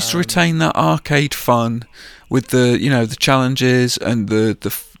 It just needs to retain that arcade fun with the the challenges and the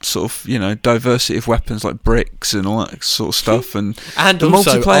sort of diversity of weapons like bricks and all that sort of stuff, and the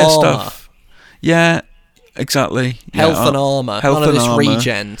multiplayer stuff. Yeah, exactly. Health and armour. None of this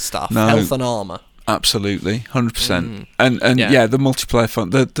regen stuff. No, health and armour. Absolutely, 100%. And the multiplayer fun,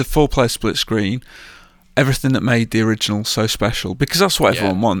 the 4-player split screen, everything that made the original so special, because that's what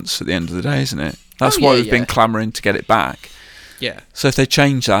everyone wants at the end of the day, isn't it? That's why we've been clamouring to get it back. Yeah. So if they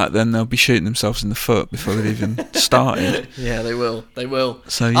change that, then they'll be shooting themselves in the foot before they've even started. Yeah, they will.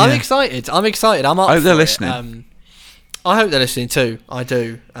 So I'm excited. I'm up. I hope they're listening. I hope they're listening too. I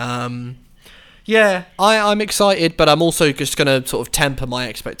do. I'm excited, but I'm also just going to sort of temper my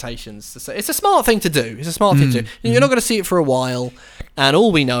expectations. It's a smart thing to do. You're not going to see it for a while, and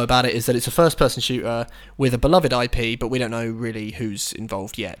all we know about it is that it's a first-person shooter with a beloved IP, but we don't know really who's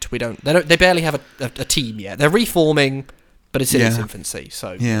involved yet. They barely have a team yet. They're reforming, but it's in its infancy,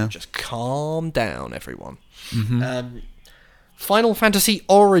 so just calm down, everyone. Mm-hmm. Final Fantasy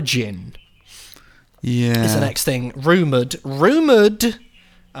Origin is the next thing. Rumoured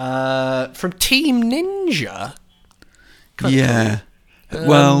from Team Ninja.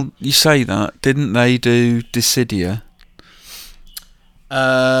 Well, you say that. Didn't they do Dissidia?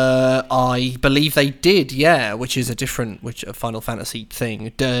 I believe they did, which is a Final Fantasy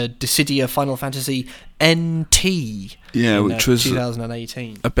thing. Dissidia Final Fantasy NT. Which was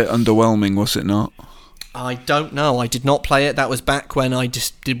 2018. A bit underwhelming, was it not? I don't know. I did not play it. That was back when I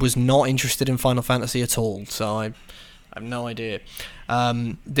was not interested in Final Fantasy at all, so I have no idea.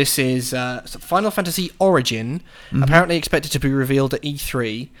 This is Final Fantasy Origin, apparently expected to be revealed at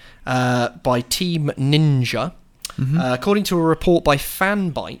E3 by Team Ninja. According to a report by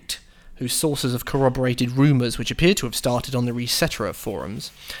Fanbyte, whose sources have corroborated rumours which appear to have started on the Resetera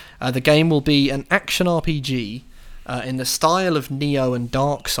forums, the game will be an action RPG in the style of Neo and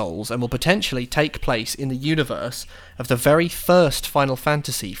Dark Souls, and will potentially take place in the universe of the very first Final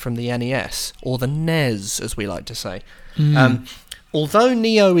Fantasy from the NES, or the NES, as we like to say. Although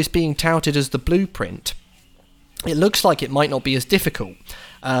Neo is being touted as the blueprint, it looks like it might not be as difficult.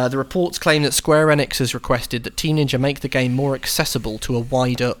 The reports claim that Square Enix has requested that Team Ninja make the game more accessible to a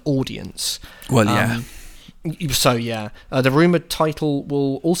wider audience. Well, yeah. The rumoured title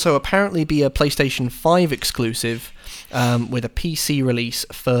will also apparently be a PlayStation 5 exclusive, with a PC release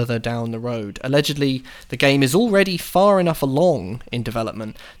further down the road. Allegedly, the game is already far enough along in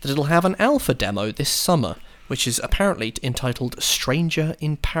development that it'll have an alpha demo this summer, which is apparently entitled Stranger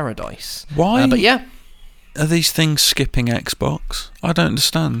in Paradise. Why? Are these things skipping Xbox? I don't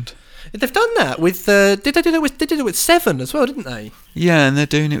understand. They've done that with... They did it with 7 as well, didn't they? Yeah, and they're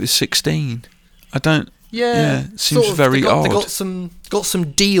doing it with 16. I don't... Yeah, it seems very odd. They got some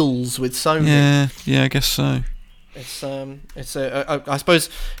deals with Sony. Yeah, I guess so. I suppose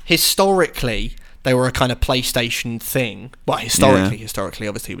historically they were a kind of PlayStation thing. Well, historically,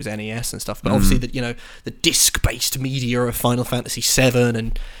 obviously it was NES and stuff, but obviously the disc-based media of Final Fantasy 7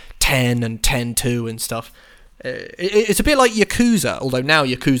 and 10 and 10-2 and stuff. It's a bit like Yakuza, although now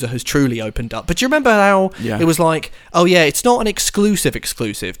Yakuza has truly opened up. But do you remember how it was like, oh yeah, it's not an exclusive,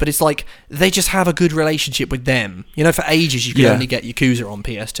 but it's like they just have a good relationship with them. You know, for ages you could only get Yakuza on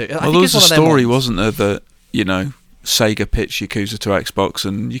PS2. Well, there was a story, wasn't there, that, you know, Sega pitched Yakuza to Xbox,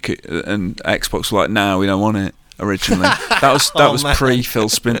 and Xbox were like, no, we don't want it. Originally, that was pre Phil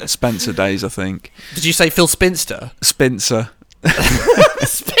Spencer days, I think. Did you say Phil Spinster? Spencer.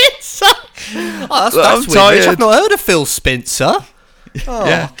 Spencer. Oh, that's weird. I've not heard of Phil Spencer. Oh,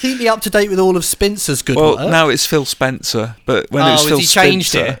 yeah. Keep me up to date with all of Spencer's good work. Well, now it's Phil Spencer, but when it was Phil Spencer,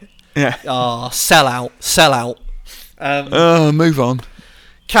 changed it. Yeah. Oh, sell out. Move on.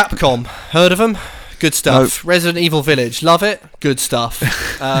 Capcom, heard of them? Good stuff. Nope. Resident Evil Village, love it. Good stuff.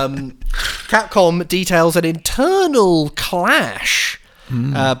 Capcom details an internal clash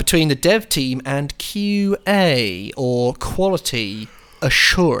between the dev team and QA, or Quality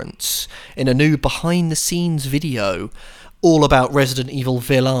Assurance, in a new behind-the-scenes video all about Resident Evil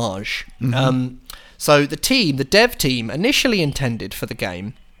Village. So the dev team, initially intended for the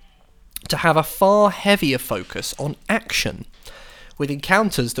game to have a far heavier focus on action, with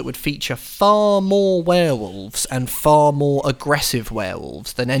encounters that would feature far more werewolves and far more aggressive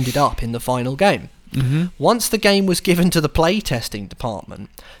werewolves than ended up in the final game. Once the game was given to the playtesting department,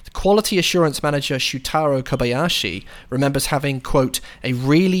 the quality assurance manager Shutaro Kobayashi remembers having, quote, a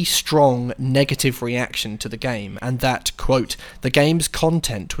really strong negative reaction to the game, and that, quote, the game's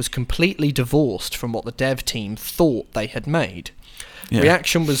content was completely divorced from what the dev team thought they had made. Yeah.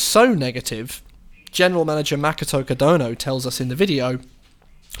 Reaction was so negative, General Manager Makoto Kadono tells us in the video,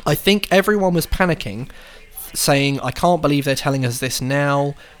 I think everyone was panicking, saying, I can't believe they're telling us this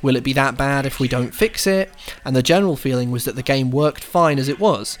now, will it be that bad if we don't fix it? And the general feeling was that the game worked fine as it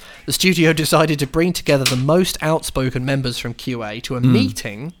was. The studio decided to bring together the most outspoken members from QA to a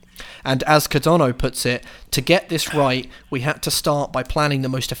meeting, and as Kadono puts it, to get this right, we had to start by planning the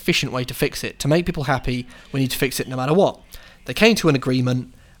most efficient way to fix it. To make people happy, we need to fix it no matter what. They came to an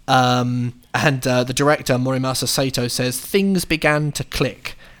agreement, and the director, Morimasa Sato, says things began to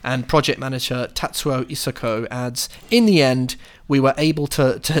click. And project manager Tatsuo Isako adds, in the end, we were able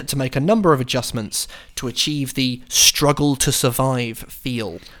to make a number of adjustments to achieve the struggle to survive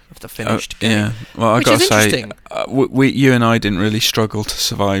feel of the finished game. Yeah, well, I've got to say, you and I didn't really struggle to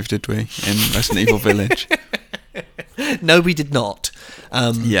survive, did we, in Resident Evil Village? No, we did not.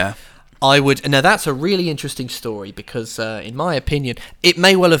 Yeah. Now that's a really interesting story because, in my opinion, it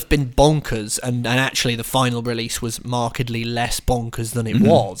may well have been bonkers, and actually the final release was markedly less bonkers than it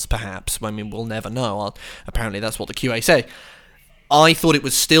was, perhaps. I mean, we'll never know. Apparently that's what the QA say. I thought it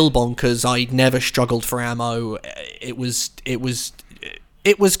was still bonkers. I never struggled for ammo. It was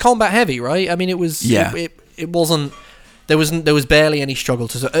combat heavy, right? I mean, it was. Yeah. It wasn't. There was barely any struggle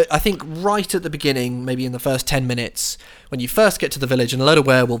I think right at the beginning, maybe in the first 10 minutes, when you first get to the village and a load of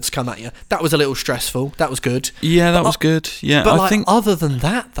werewolves come at you, that was a little stressful. That was good. Yeah, that was good. Yeah, but I think other than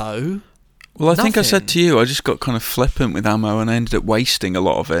that, though. Well, I think I said to you, I just got kind of flippant with ammo and I ended up wasting a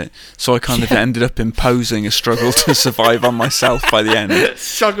lot of it. So I kind of ended up imposing a struggle to survive on myself by the end.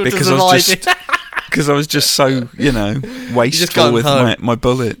 Struggle to survive. Because I was just so, wasteful with my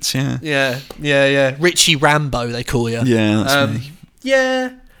bullets, Yeah. Richie Rambo, they call you. Yeah, that's me.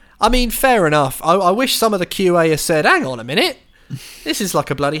 Yeah. I mean, fair enough. I wish some of the QA had said, hang on a minute, this is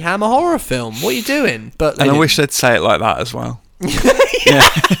like a bloody Hammer horror film. What are you doing? And I wish they'd say it like that as well. Yeah.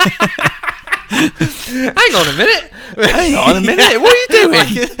 Hang on a minute. What are you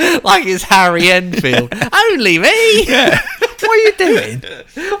doing? like it's Harry Enfield. Only me. Yeah. What are you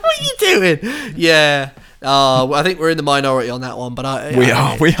doing? Yeah. I think we're in the minority on that one, but we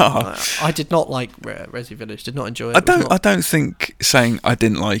are. I did not like Resi Village. Did not enjoy it. I don't think saying I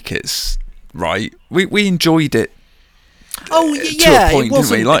didn't like it's right. We enjoyed it. Oh yeah, to a point,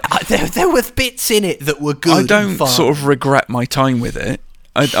 didn't we? Like there were bits in it that were good. I don't sort of regret my time with it.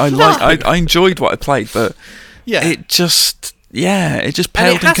 I enjoyed what I played, but it just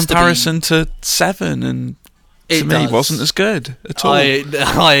paled in comparison to 7, and to me wasn't as good at all.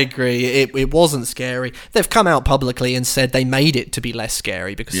 I agree. It wasn't scary. They've come out publicly and said they made it to be less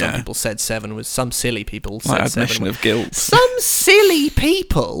scary because some people said 7 was some silly people said admission 7 of guilt. Some silly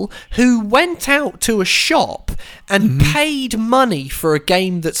people who went out to a shop and paid money for a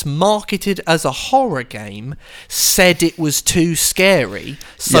game that's marketed as a horror game said it was too scary,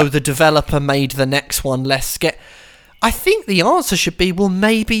 so the developer made the next one less scary. I think the answer should be, well,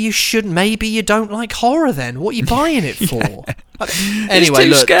 maybe you shouldn't. Maybe you don't like horror then. What are you buying it for? Anyway,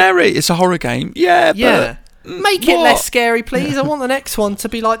 it's too scary. It's a horror game. Yeah. Make it less scary, please. I want the next one to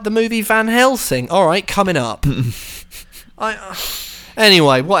be like the movie Van Helsing. All right, coming up.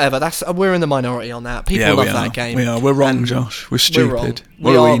 Anyway, whatever. We're in the minority on that. People love that game. We are. We're wrong, Josh. We're stupid.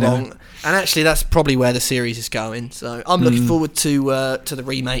 We are wrong. And actually, that's probably where the series is going. So I'm looking forward to the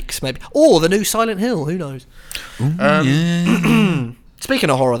remakes, maybe, or the new Silent Hill. Who knows? Yeah.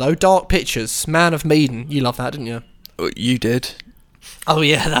 Speaking of horror, though, Dark Pictures, Man of Medan. You love that, didn't you? You did. Oh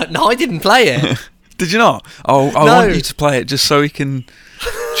yeah. No, I didn't play it. Did you not? Oh, I want you to play it just so we can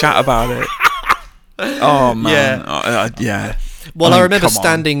chat about it. Oh man. Yeah. Well, I remember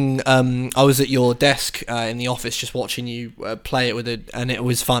standing. I was at your desk in the office, just watching you play it with it, and it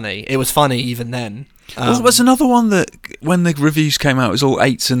was funny. It was funny even then. Was another one that when the reviews came out, it was all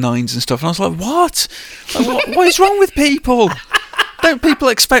 8s and 9s and stuff, and I was like, "What? What is wrong with people? Don't people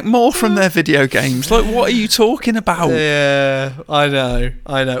expect more from their video games? Like, what are you talking about?" Yeah, I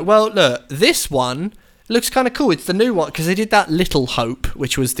know. Well, look, this one looks kind of cool. It's the new one because they did that Little Hope,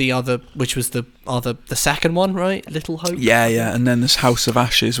 which was the second one, right? Little Hope. Yeah, and then there's House of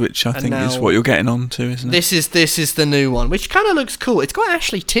Ashes, which I think is what you're getting on to, isn't it? This is the new one, which kind of looks cool. It's got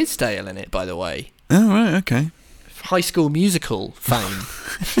Ashley Tisdale in it, by the way. Oh right, okay. High School Musical fame.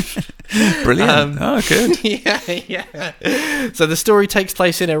 Brilliant. Good. Yeah. So the story takes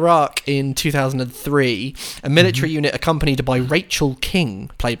place in Iraq in 2003. A military unit accompanied by Rachel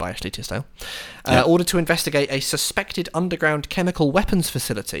King, played by Ashley Tisdale, ordered to investigate a suspected underground chemical weapons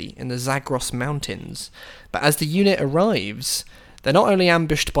facility in the Zagros Mountains. But as the unit arrives, they're not only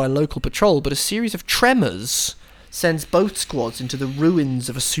ambushed by local patrol, but a series of tremors sends both squads into the ruins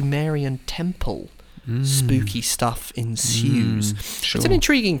of a Sumerian temple. Spooky stuff ensues. Sure. It's an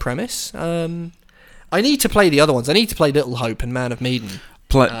intriguing premise. I need to play the other ones. I need to play Little Hope and Man of Medan.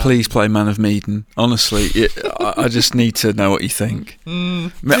 Please play Man of Medan. Honestly, I just need to know what you think.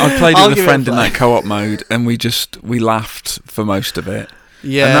 I played it with a friend in that co-op mode, and we laughed for most of it.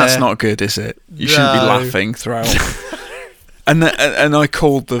 Yeah, and that's not good, is it? You shouldn't be laughing throughout. And I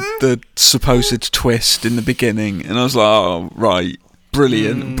called the supposed twist in the beginning, and I was like, "Oh, right,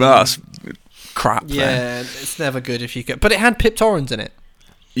 brilliant." But that's crap. Yeah, it's never good if you get. But it had Pip Torrens in it.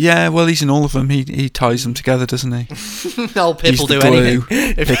 Yeah, well, he's in all of them. He ties them together, doesn't he? Pip will do anything.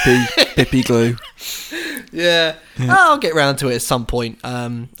 Pippy glue. Yeah. I'll get round to it at some point.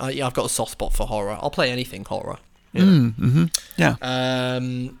 I've got a soft spot for horror. I'll play anything horror. Yeah.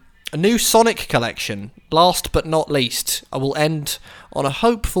 A new Sonic collection. Last but not least, I will end on a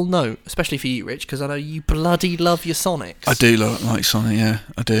hopeful note, especially for you, Rich, because I know you bloody love your Sonics. I do like Sonic, yeah,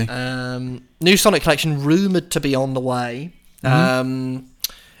 I do. New Sonic collection rumoured to be on the way. There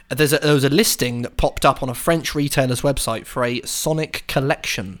was a listing that popped up on a French retailer's website for a Sonic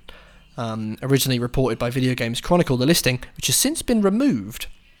collection, originally reported by Video Games Chronicle. The listing, which has since been removed.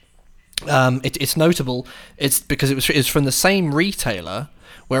 It's notable. It's because it was from the same retailer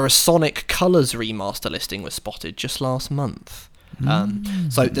where a Sonic Colors remaster listing was spotted just last month.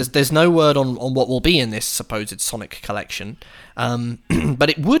 So there's no word on what will be in this supposed Sonic collection, but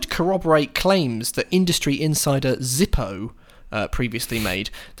it would corroborate claims that industry insider Zippo previously made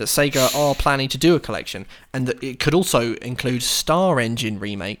that Sega are planning to do a collection, and that it could also include Star Engine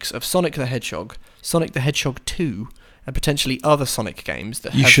remakes of Sonic the Hedgehog, Sonic the Hedgehog 2, and potentially other Sonic games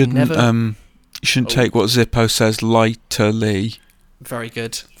that you shouldn't take what Zippo says lightly. Very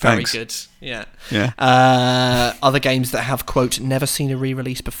good. Thanks. Very good. Yeah. Yeah. Other games that have, quote, never seen a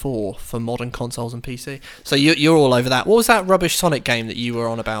re-release before for modern consoles and PC. So you're all over that. What was that rubbish Sonic game that you were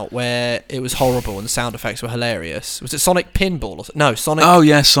on about where it was horrible and the sound effects were hilarious? Was it Sonic Pinball? No, Sonic... Oh,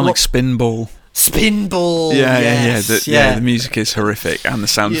 yeah, Sonic Spinball. Spinball! Yeah. The music is horrific and the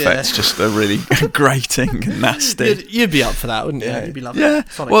sound effects just are really grating and nasty. You'd be up for that, wouldn't you? You'd be loving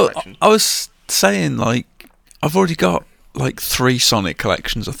Sonic collection. I was saying, I've already got 3 Sonic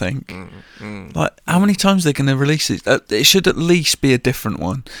collections, I think. Like, how many times are they going to release it? It should at least be a different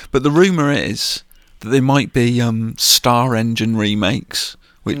one. But the rumour is that they might be Star Engine remakes,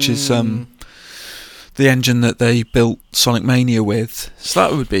 which is the engine that they built Sonic Mania with. So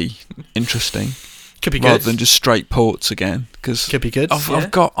that would be interesting. Could be good. Rather than just straight ports again. Cause could be good.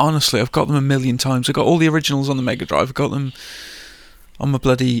 I've got them a million times. I've got all the originals on the Mega Drive. I've got them on my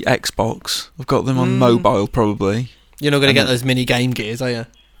bloody Xbox. I've got them on mobile, probably. You're not going to get those mini Game Gears, are you?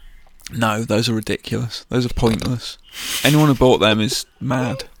 No, those are ridiculous. Those are pointless. Anyone who bought them is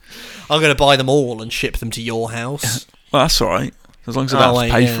mad. I'm going to buy them all and ship them to your house. Well, that's all right. As long as I don't have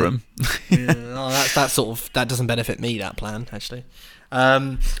to pay for them. That doesn't benefit me, that plan, actually.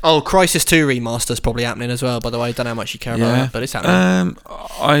 Crysis 2 remaster's probably happening as well, by the way. I don't know how much you care about that, but it's happening.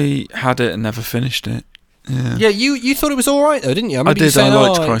 I had it and never finished it. Yeah, you thought it was all right though, didn't you? I did. I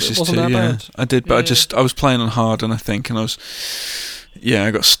liked Crysis 2. Yeah, I did, but I was playing on hard, and I was Yeah,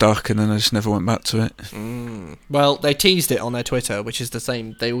 I got stuck and then I just never went back to it. Well, they teased it on their Twitter, which is the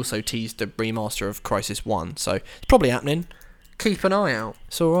same. They also teased the remaster of Crysis 1, so it's probably happening. Keep an eye out.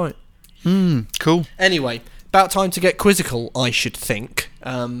 It's all right. Cool. Anyway, about time to get quizzical, I should think.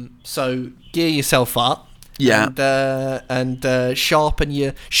 So gear yourself up. Yeah. And sharpen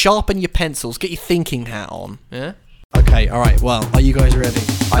your pencils. Get your thinking hat on. Yeah. Okay, alright, well, are you guys ready?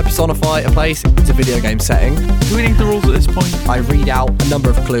 I personify a place, it's a video game setting. Do we need the rules at this point? I read out a number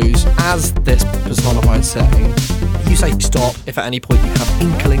of clues as this personified setting. You say stop if at any point you have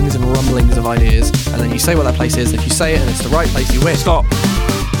inklings and rumblings of ideas, and then you say what that place is. If you say it and it's the right place, you win. Stop.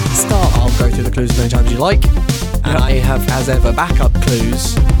 I'll go through the clues as many times as you like, and I have, as ever, backup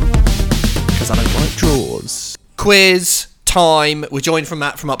clues, because I don't like draws. Quiz time. We're joined from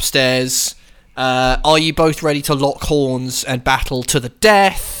Matt from upstairs. Are you both ready to lock horns and battle to the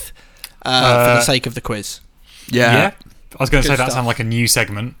death for the sake of the quiz? Yeah. I was going to say that sounds like a new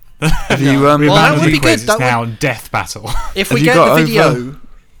segment. Have you, well, that would be good. It's now death battle. If we get the video...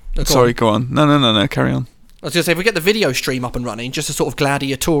 Sorry, go on. No, carry on. I was going to say, if we get the video stream up and running, just a sort of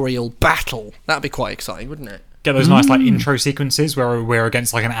gladiatorial battle, that'd be quite exciting, wouldn't it? Get those nice intro sequences where we're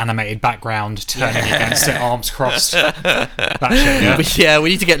against like an animated background, turning against it, arms crossed. That shit, yeah, we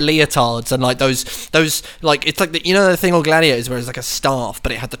need to get leotards and like those like it's like the thing on Gladiators where it's like a staff,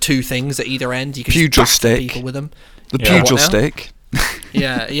 but it had the two things at either end. You could pugil just stick. People with them. The pugil stick.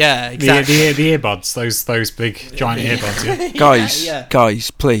 Yeah, exactly. The earbuds, those big giant earbuds. Yeah.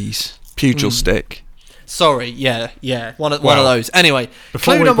 Guys, please, pugil stick. Sorry, yeah, one of those. Anyway,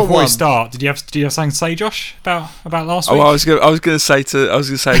 before we start, did you have something to say, Josh, about last week? Oh, I was going to say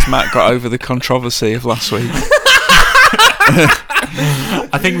as Matt got over the controversy of last week.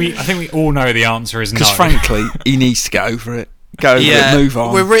 I think we all know the answer is no. Because frankly, he needs to get over it. Move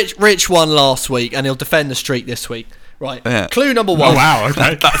on. We're Rich won last week, and he'll defend the streak this week. Right. Yeah. Clue number 1. Oh wow.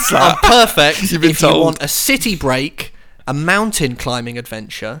 Okay. That's that. Perfect. You've been told. You want a city break, a mountain climbing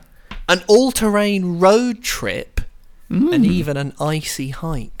adventure, an all-terrain road trip, and even an icy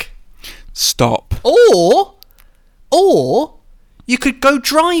hike. Stop. Or you could go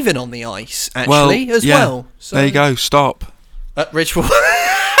driving on the ice, actually, as well. So, there you go. Stop. Rich Walker.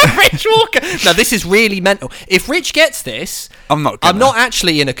 Rich Walker. Now, this is really mental. If Rich gets this... I'm not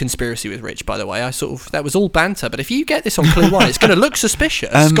actually in a conspiracy with Rich, by the way. That was all banter. But if you get this on Clue 1, it's going to look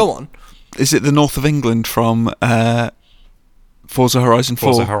suspicious. Go on. Is it the north of England from... Forza Horizon 4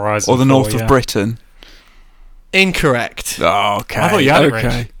 or the north of Britain? Incorrect. Oh, okay. I thought you had it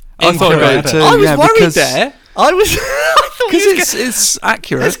right. I thought it too. I was worried there. Because it's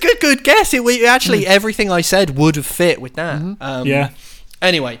accurate. It's a good guess. Actually, everything I said would have fit with that. Yeah.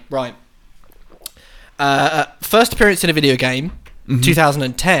 Anyway, right. First appearance in a video game,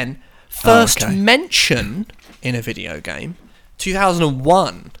 2010. First mention in a video game,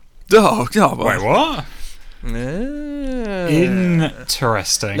 2001. Oh, wait, what?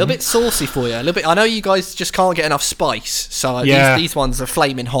 Interesting. A little bit saucy for you. A little bit. I know you guys just can't get enough spice, so these ones are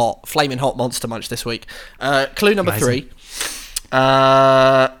flaming hot Monster Munch this week. Clue number 3.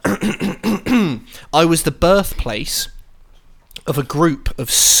 I was the birthplace of a group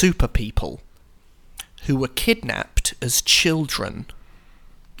of super people who were kidnapped as children.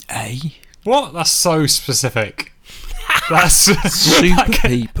 What? That's so specific. That's super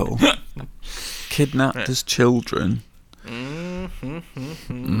people. Kidnapped as children. I'm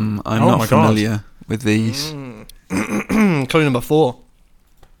not familiar with these. Clue number 4.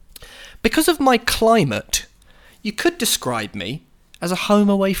 Because of my climate, you could describe me as a home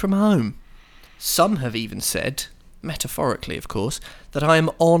away from home. Some have even said, metaphorically of course, that I am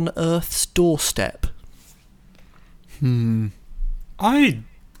on Earth's doorstep.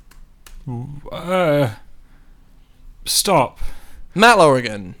 Stop. Matt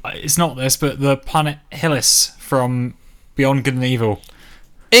Lorigan. It's not this, but the planet Hillis from Beyond Good and Evil.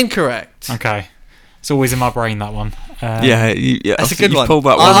 Incorrect. Okay. It's always in my brain, that one. That's a good one. Pulled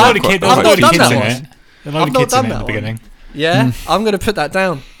that one. I've not done that one. Yeah, I'm going to put that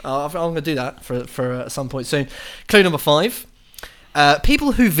down. I'm going to do that for some point soon. Clue number 5.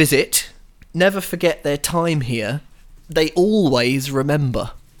 People who visit never forget their time here. They always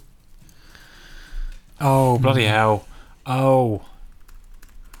remember. Oh, bloody hell. Oh.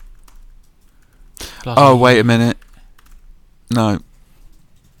 Oh, wait a minute. No, it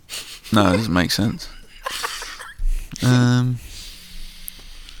doesn't make sense.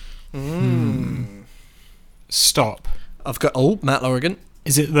 Stop. I've got Matt Lorigan.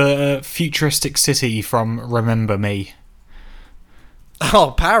 Is it the futuristic city from Remember Me?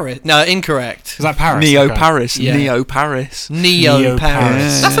 Oh, Paris. No, incorrect. Is that Paris? Neo Paris. Yeah. Neo Paris. Neo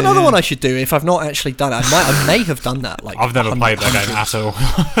Paris. That's another one I should do if I've not actually done it. I may have done that. Like I've never played that game at all.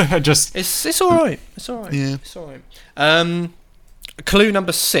 It's all right. It's all right. Yeah. It's all right. Clue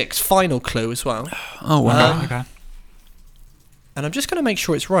number 6, final clue as well. Oh wow. Okay. And I'm just going to make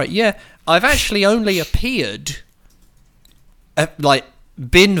sure it's right. Yeah, I've actually only appeared,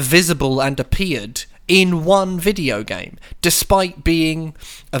 been visible and appeared in one video game, despite being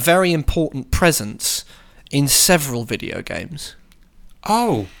a very important presence in several video games.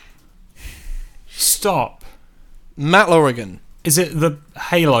 Oh. Stop. Matt Lorigan. Is it the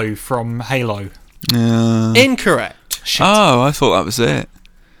Halo from Halo? Incorrect. Shit. Oh, I thought that was it.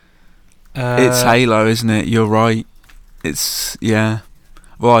 It's Halo, isn't it? You're right. It's, yeah.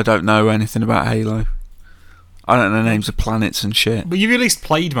 Well, I don't know anything about Halo. I don't know names of planets and shit. But you've at least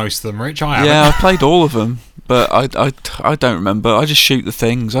played most of them, Rich. I haven't. Yeah, I've played all of them, but I don't remember. I just shoot the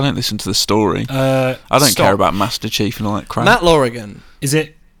things. I don't listen to the story. I don't care about Master Chief and all that crap. Matt Lorigan. Is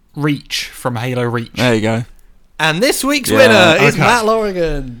it Reach from Halo Reach? There you go. And this week's winner is Matt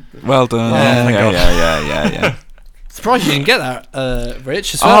Lorigan. Well done. Yeah. Surprised you didn't get that,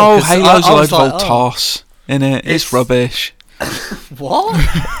 Rich, as well. Oh, Halo's a load of toss in it. It's rubbish. What?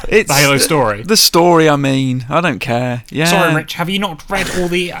 It's the Halo story. The story, I mean. I don't care. Yeah. Sorry, Rich, have you not read all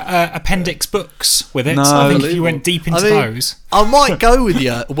the appendix books with it? No. I think if you went deep into those... I might go with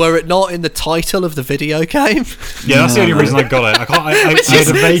you, were it not in the title of the video game. Yeah, that's the only reason I got it. I had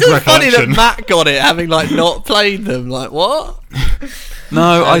a vague recollection. It's funny that Matt got it, having not played them. Like, what?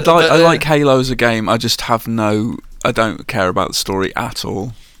 No, I like Halo as a game. I just have I don't care about the story at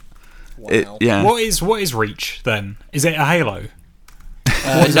all. Wow. What is Reach then? Is it a Halo?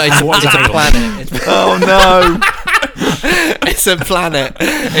 It's a planet. Oh no! It's a planet.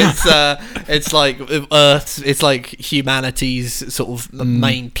 It's like Earth. It's like humanity's sort of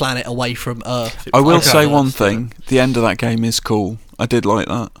main planet away from Earth. I will say one thing: the end of that game is cool. I did like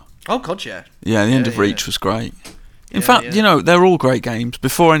that. Oh god, yeah. Yeah, the end of Reach was great. In fact, they're all great games.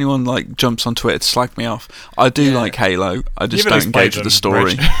 Before anyone jumps on Twitter to slag me off, I do like Halo. I just don't engage with the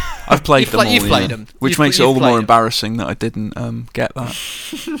story. I've played them all. You've played them, which makes it all the more embarrassing that I didn't get that.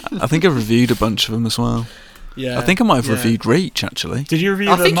 I think I've reviewed a bunch of them as well. Yeah, I think I might have reviewed Reach actually. Did you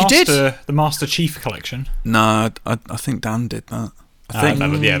review the Master Chief Collection? No, I think Dan did that.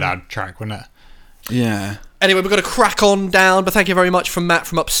 That'd track, wouldn't it? Yeah. Anyway, we've got to crack on down, but thank you very much from Matt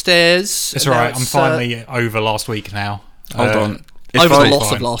from upstairs. It's alright, I'm finally over last week now. Hold on. Over the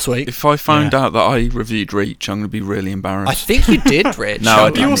loss of last week. If I find out that I reviewed Reach, I'm going to be really embarrassed. I think you did, Rich. No, I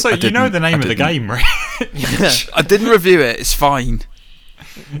didn't. You know the name of the game, right? I didn't review it, it's fine.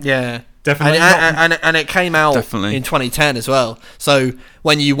 Yeah. Definitely. And it came out Definitely. in 2010 as well. So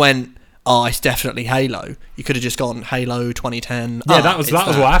when you went... it's definitely Halo. You could have just gone Halo 2010. Yeah, that was what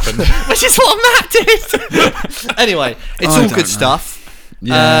happened. Which is what Matt did. Anyway, it's all good stuff.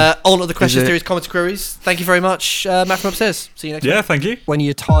 Yeah. On to the questions, theories, comments, queries. Thank you very much, Matt from upstairs. See you next week. Yeah, thank you. When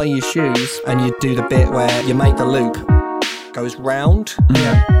you tie your shoes and you do the bit where you make the loop goes round,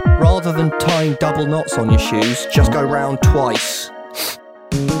 rather than tying double knots on your shoes, just go round twice.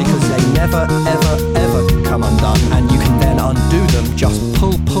 Because they never, ever, ever come undone, and you can then undo them. Just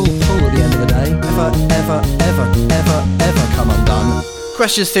pull at the end of the day. Ever come undone.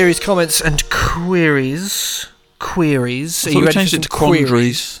 Questions, theories, comments, and queries. I thought we changed it to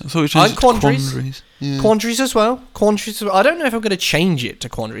quandaries. I thought we changed it to quandaries. Yeah. Quandaries as well. I don't know if I'm going to change it to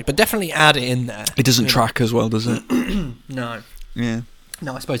quandaries, but definitely add it in there. It doesn't track as well, does it? No. Yeah.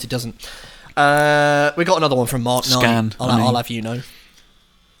 No, I suppose it doesn't. We got another one from Mark Knight. I'll have you know.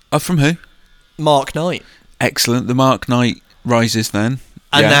 From who? Mark Knight. Excellent. The Mark Knight rises then.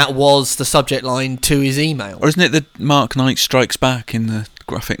 And that was the subject line to his email. Or isn't it the Mark Knight Strikes Back in the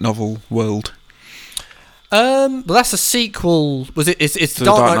graphic novel world? Well, that's a sequel. Was it? It's the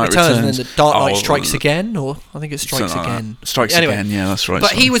Dark Knight Returns and then the Dark Knight Strikes Again, or I think it's Strikes Again. Strikes Again, yeah, that's right.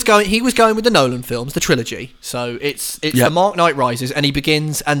 But he was going with the Nolan films, the trilogy. So it's the Mark Knight Rises, and he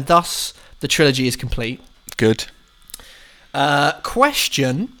begins, and thus the trilogy is complete. Good.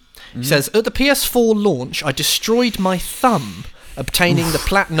 Question. He says, at the PS4 launch, I destroyed my thumb obtaining the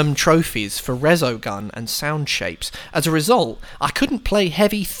platinum trophies for Resogun and Sound Shapes. As a result, I couldn't play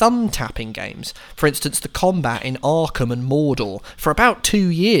heavy thumb tapping games, for instance the combat in Arkham and Mordor, for about 2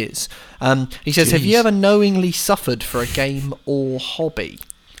 years. He says, have you ever knowingly suffered for a game or hobby?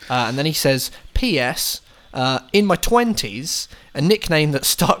 And then he says, P.S. In my 20s, a nickname that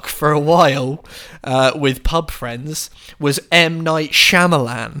stuck for a while with pub friends was M. Night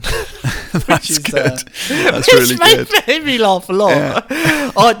Shyamalan. That's good. That's really good. Made me laugh a lot.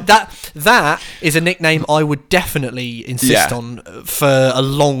 Yeah. That is a nickname I would definitely insist on for a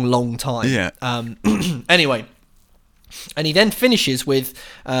long, long time. Yeah. Anyway. And he then finishes with,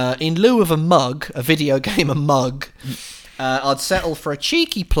 in lieu of a mug, a video gamer mug, I'd settle for a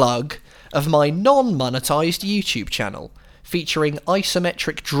cheeky plug of my non-monetized YouTube channel, featuring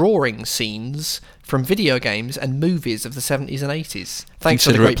isometric drawing scenes from video games and movies of the 70s and 80s. Thanks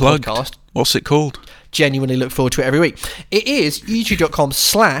for the great podcast. What's it called? Genuinely look forward to it every week. It is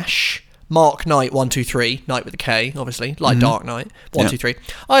youtube.com/MarkKnight123, Knight with a K, obviously, like Dark Knight, 123.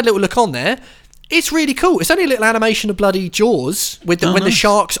 I had a little look on there. It's really cool. It's only a little animation of bloody Jaws with when the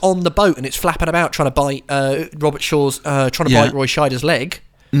shark's on the boat and it's flapping about trying to bite Robert Shaw's trying to bite Roy Scheider's leg.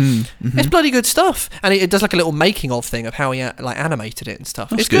 It's bloody good stuff, and it does like a little making of thing of how he like animated it and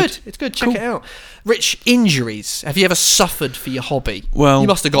stuff. It's good. It's good. Check it out. Rich, injuries. Have you ever suffered for your hobby? Well, you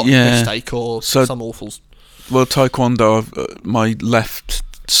must have got a mistake or some awfuls. Well, Taekwondo, my left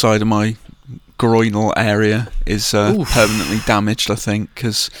side of my groinal area is permanently damaged, I think,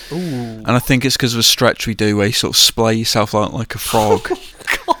 and I think it's because of a stretch we do where you sort of splay yourself out like a frog.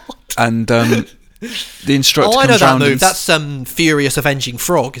 God. And the instructor I know comes that round move. That's Furious Avenging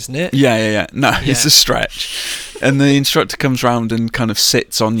Frog, isn't it? Yeah. No, it's a stretch. And the instructor comes round and kind of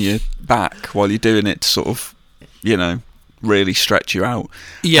sits on your back while you're doing it to sort of, really stretch you out.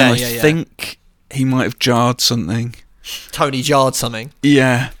 Yeah, and I think he might have jarred something. Tony jarred something.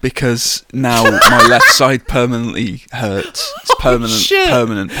 Yeah, because now my left side permanently hurts. It's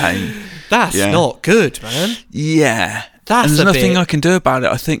permanent pain. That's not good, man. Yeah. And there's nothing I can do about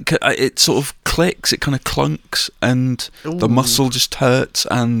it. I think it sort of clicks, it kind of clunks, and the muscle just hurts,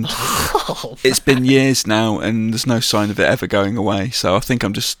 and it's been years now, and there's no sign of it ever going away, so I think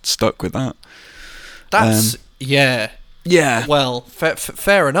I'm just stuck with that. That's, Yeah. Well,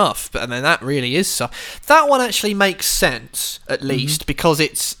 fair enough, but I mean that really is so. That one actually makes sense, at least, because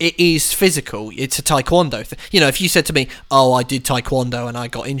it is physical. It's a taekwondo thing. If you said to me, "Oh, I did taekwondo and I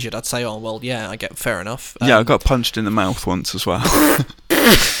got injured," I'd say, "Oh, well, yeah, I get fair enough." I got punched in the mouth once as well,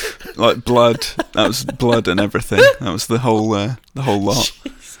 like blood. That was blood and everything. That was the whole lot.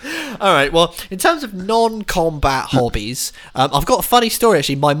 All right. Well, in terms of non-combat hobbies, I've got a funny story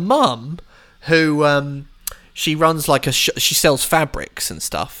actually. My mum, who she runs like she sells fabrics and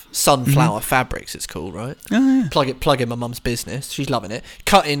stuff. Sunflower Fabrics, it's called, right? Oh, yeah. Plug in my mum's business. She's loving it.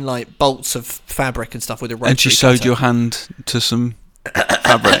 Cutting like bolts of fabric and stuff with a rotary. And she sewed your hand to some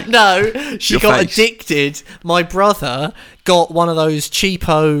fabric. No, she got addicted. My brother got one of those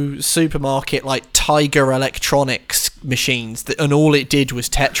cheapo supermarket like Tiger Electronics machines, and all it did was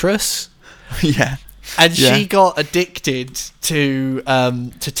Tetris. Yeah. And she got addicted to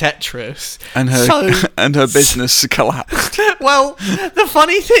Tetris, and her business collapsed. Well, the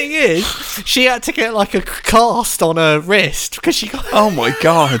funny thing is, she had to get like a cast on her wrist because she got. Oh my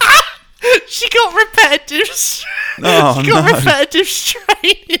god! She got repetitive. Repetitive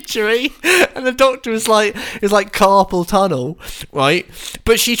strain injury, and the doctor was like, it was like carpal tunnel, right?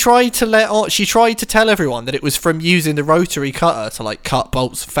 But she tried to tell everyone that it was from using the rotary cutter to like cut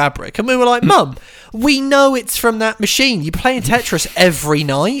bolts of fabric, and we were like, "Mum, we know it's from that machine. You're playing Tetris every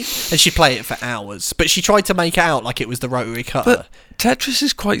night," and she'd play it for hours. But she tried to make it out like it was the rotary cutter. But Tetris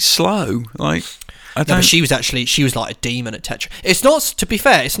is quite slow, like. But she was like a demon at Tetris. It's not, to be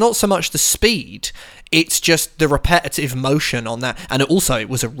fair, it's not so much the speed, it's just the repetitive motion on that. And also, it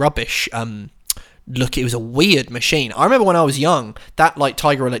was a rubbish, it was a weird machine. I remember when I was young, that like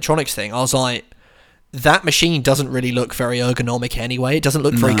Tiger Electronics thing, I was like, that machine doesn't really look very ergonomic anyway. It doesn't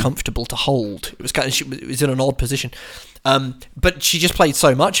look very comfortable to hold. It was it was in an odd position. But she just played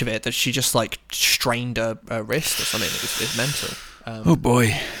so much of it that she just like strained her wrist or something. It was mental. Oh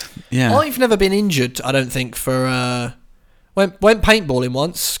boy, yeah. I've never been injured, I don't think, for went paintballing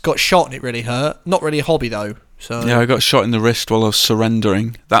once, got shot and it really hurt. Not really a hobby though. So yeah, I got shot in the wrist while I was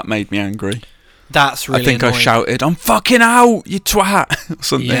surrendering. That made me angry. That's really. I think annoying. I shouted, "I'm fucking out, you twat!" or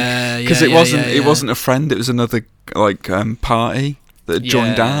something. Yeah, because it wasn't a friend. It was another like party that had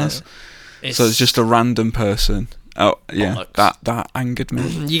joined ours. So it's just a random person. Oh yeah, that angered me.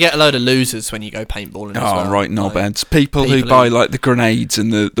 You get a load of losers when you go paintballing. Oh as well. right, knobheads. People who buy like the grenades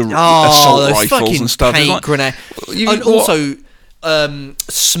and the assault rifles and stuff. Paint grenade. And also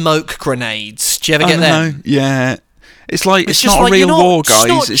smoke grenades. Do you ever get them? Yeah. It's like it's not a real war,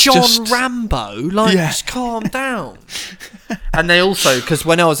 guys. It's not John Rambo. Like, just calm down. And they also, because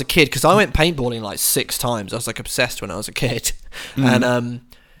when I was a kid, because I went paintballing like 6 times. I was like obsessed when I was a kid, and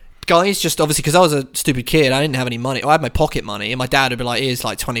guys just obviously because I was a stupid kid, I didn't have any money. I had my pocket money, and my dad would be like, "Here's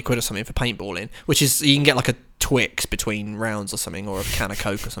like 20 quid or something for paintballing," which is you can get like a Twix between rounds or something, or a can of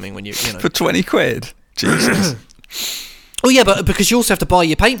Coke or something when you know for 20 quid. Jesus. Oh yeah, but because you also have to buy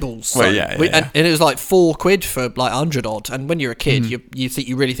your paintballs. So, well, yeah. And it was like £4 for like 100 odd. And when you're a kid,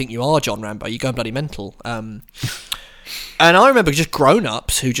 you really think you are John Rambo. You go bloody mental. And I remember just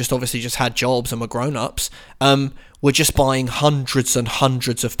grown-ups who just obviously just had jobs and were grown-ups, were just buying hundreds and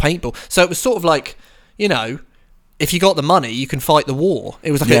hundreds of paintball. So it was sort of like, you know, if you got the money, you can fight the war.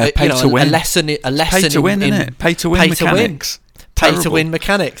 It was like a lesson. Pay to win, isn't it? Pay to win mechanics. Pay to win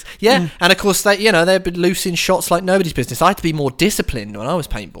mechanics. Yeah. And of course they've been loosing shots like nobody's business. I had to be more disciplined when I was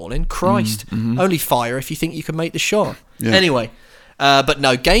paintballing. Christ, only fire if you think you can make the shot. Yeah. Anyway, but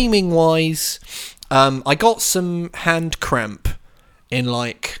no, gaming wise, I got some hand cramp in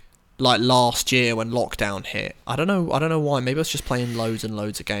like last year when lockdown hit. I don't know why. Maybe I was just playing loads and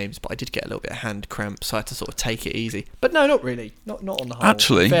loads of games, but I did get a little bit of hand cramp, so I had to sort of take it easy. But no, not really. Not on the whole.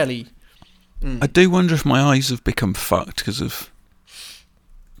 Actually, fairly. I do wonder if my eyes have become fucked because of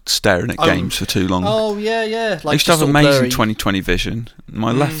staring at games for too long. Oh yeah. Like I used to have amazing 20/20 vision.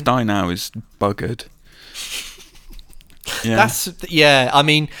 My left eye now is buggered. Yeah. I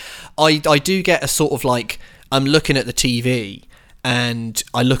mean, I do get a sort of like, I'm looking at the TV and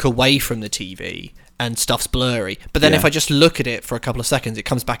I look away from the TV and stuff's blurry, but then if I just look at it for a couple of seconds, it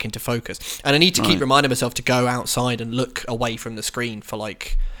comes back into focus, and I need to keep reminding myself to go outside and look away from the screen for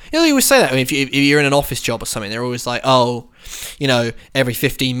like, you know, they always say that. I mean, if you're in an office job or something, they're always like, oh, you know, every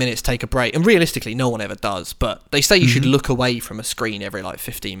 15 minutes take a break, and realistically no one ever does, but they say you should look away from a screen every like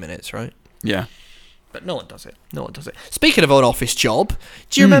 15 minutes, right? Yeah. But no one does it. Speaking of an office job,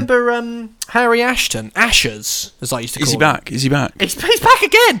 do you remember Harry Ashton? Ashers, as I used to call him. Is he back? He's back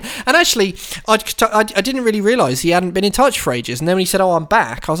again. And actually, I didn't really realise he hadn't been in touch for ages. And then when he said, oh, I'm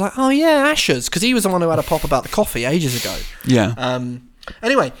back, I was like, oh, yeah, Ashers. Because he was the one who had a pop about the coffee ages ago. Yeah.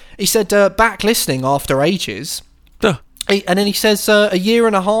 Anyway, he said, back listening after ages. Duh. And then he says, a year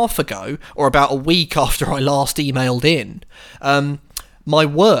and a half ago, or about a week after I last emailed in, my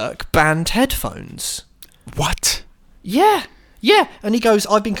work banned headphones. What? Yeah. And he goes,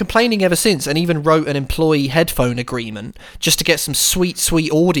 I've been complaining ever since, and even wrote an employee headphone agreement just to get some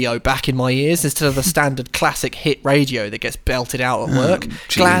sweet audio back in my ears instead of the standard classic hit radio that gets belted out at work.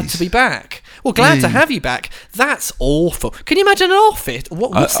 Glad to be back. Well, glad to have you back. That's awful. Can you imagine an office?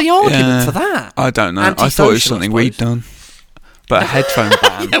 What's the argument for that? I don't know. I thought it was something we'd done. But a headphone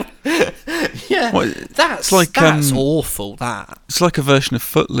ban. Yeah, that's awful. That it's like a version of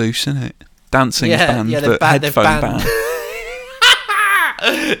Footloose, isn't it? Dancing's banned, but headphone ban.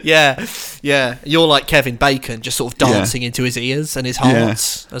 Yeah. You're like Kevin Bacon, just sort of dancing into his ears and his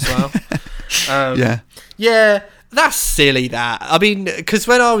hearts as well. Yeah. That's silly. That, I mean, because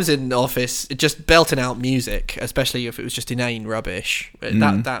when I was in the office, just belting out music, especially if it was just inane rubbish,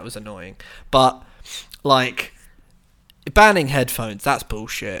 that was annoying. But like, banning headphones, that's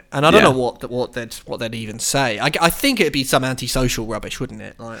bullshit, and I don't know what they'd even say. I think it'd be some antisocial rubbish, wouldn't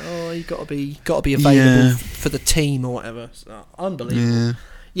it? Like, oh, you got to be available for the team or whatever. So, unbelievable.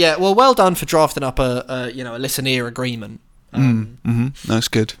 Yeah. Well done for drafting up a listener agreement. That's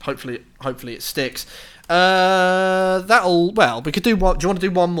good. Hopefully it sticks. We could do one. Do you want to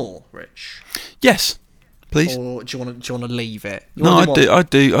do one more, Rich? Yes, please. Or do you want to leave it? I'd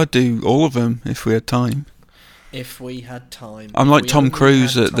do all of them if we had time. If we had time. I'm like Tom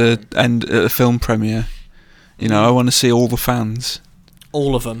Cruise at the end at the film premiere. You know, I want to see all the fans.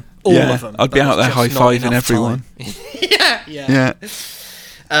 All of them. All of them. I'd be out there high-fiving everyone. Yeah.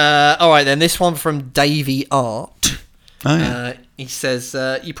 All right, then. This one from Davey Art. Oh, yeah. He says,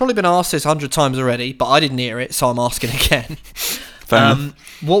 you've probably been asked this 100 times already, but I didn't hear it, so I'm asking again. Fair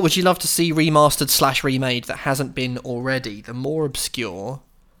enough. What would you love to see remastered / remade that hasn't been already? The more obscure,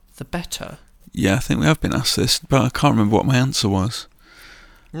 the better. Yeah, I think we have been asked this, but I can't remember what my answer was.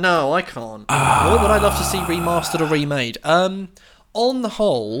 No, I can't. What would I love to see remastered or remade? On the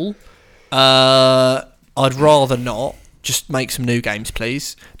whole, I'd rather not. Just make some new games,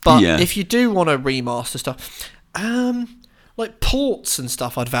 please. But if you do want to remaster stuff, like ports and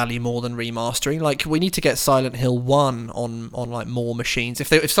stuff, I'd value more than remastering. Like, we need to get Silent Hill 1 on like more machines.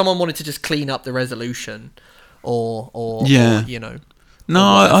 If someone wanted to just clean up the resolution, or you know.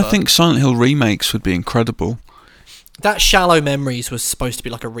 No, I think Silent Hill remakes would be incredible. That Shallow Memories was supposed to be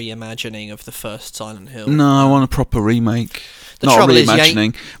like a reimagining of the first Silent Hill. No, I want a proper remake. Not a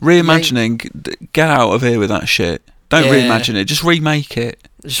reimagining. Reimagining, get out of here with that shit. Don't reimagine it, just remake it.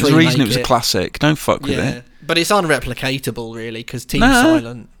 There's a reason it was a classic. Don't fuck with it. But it's unreplicatable, really, because Team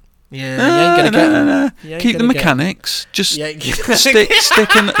Silent... Yeah, you ain't gonna get... Keep the mechanics. Just stick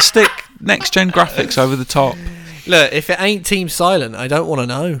next-gen graphics over the top. Look, if it ain't Team Silent, I don't want to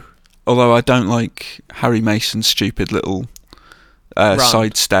know. Although I don't like Harry Mason's stupid little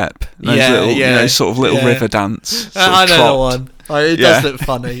sidestep Those sort of little river dance. I know that one. It does look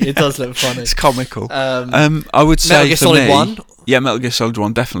funny. It does look funny. It's comical. I would say Metal Gear Solid 1. Yeah, Metal Gear Solid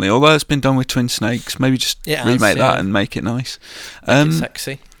 1, definitely. Although it's been done with Twin Snakes, maybe just remake that and make it nice. Make it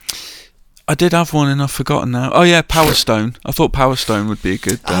sexy. I did have one and I've forgotten now. Oh yeah, Power Stone. I thought Power Stone would be a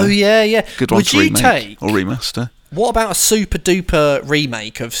good. Good one to remake or remaster. What about a super duper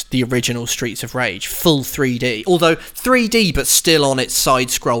remake of the original Streets of Rage, full 3D? Although 3D, but still on its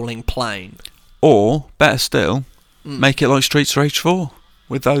side-scrolling plane. Or better still, make it like Streets of Rage 4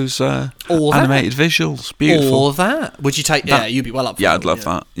 with those animated visuals. Beautiful. Or that. Would you take that? Yeah, you'd be well up for that. Yeah, I'd love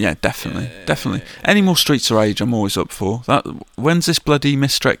that. Yeah, definitely. Definitely. Any more Streets of Rage, I'm always up for. When's this bloody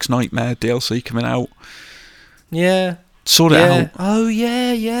Mr. X Nightmare DLC coming out? Yeah. Sort it out. Oh,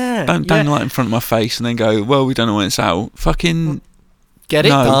 yeah. Don't dangle it in front of my face and then go, well, we don't know when it's out. Fucking... Get it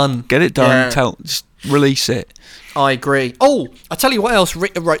done. Get it done. Yeah. Just release it. I agree. Oh, I tell you what else.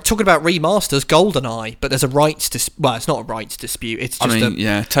 Right, talking about remasters, GoldenEye, but there's a rights well, it's not a rights dispute. It's just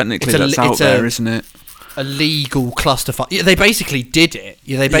technically that's out there, isn't it? A legal clusterfuck. Yeah, they basically did it.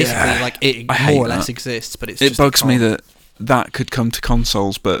 Yeah, they basically it more or less exists, but it bugs me that could come to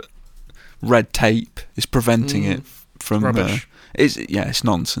consoles, but red tape is preventing it from. Rubbish. It's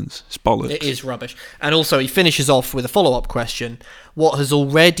nonsense. It's bollocks. It is rubbish. And also, he finishes off with a follow-up question: what has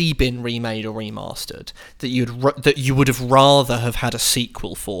already been remade or remastered that you would have rather have had a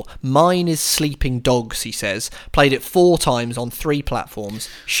sequel for? Mine is Sleeping Dogs. He says, played it 4 times on 3 platforms.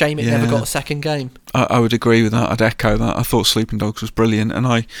 Shame it never got a second game. I would agree with that. I'd echo that. I thought Sleeping Dogs was brilliant, and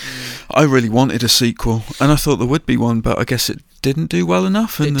I really wanted a sequel, and I thought there would be one, but I guess it didn't do well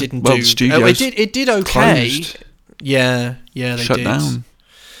enough. And it didn't do. It did okay. Closed. Yeah, they shut did. down.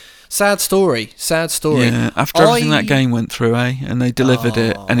 Sad story. Yeah, after everything that game went through, and they delivered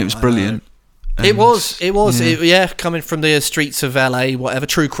it, and it was brilliant. It was. Coming from the streets of LA, whatever,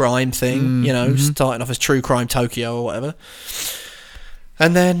 true crime thing, starting off as True Crime Tokyo or whatever.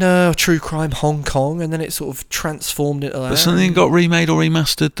 And then True Crime Hong Kong, and then it sort of transformed into that. But something got remade or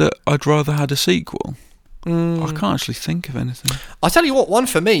remastered that I'd rather had a sequel. I can't actually think of anything. I'll tell you what, one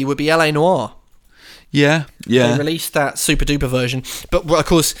for me would be LA Noire. Yeah. They released that super duper version, but of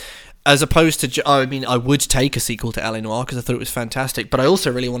course, as opposed to, I would take a sequel to LA Noire because I thought it was fantastic, but I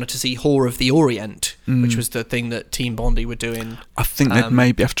also really wanted to see Whore of the Orient, which was the thing that Team Bondi were doing. I think they'd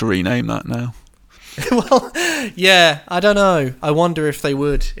maybe have to rename that now. Well, yeah, I don't know. I wonder if they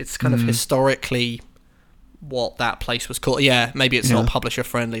would. It's kind of historically what that place was called. Yeah, maybe it's not publisher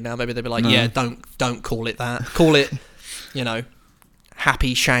friendly now. Maybe they'd be like, don't call it that. Call it,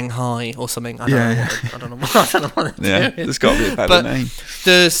 Happy Shanghai or something. I don't know what there's got to be a better name.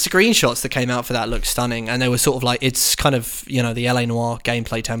 The screenshots that came out for that look stunning, and they were sort of like, it's kind of the LA Noire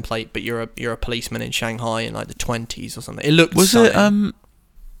gameplay template, but you're a policeman in Shanghai in like the 20s or something. It looked stunning. It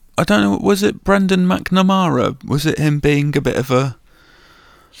I don't know, was it Brendan McNamara? Was it him being a bit of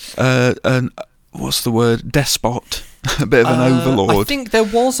an what's the word, despot, a bit of an overlord? I think there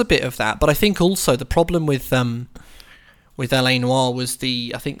was a bit of that, but I think also the problem with LA Noire was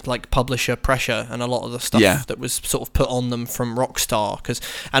I think publisher pressure and a lot of the stuff that was sort of put on them from Rockstar,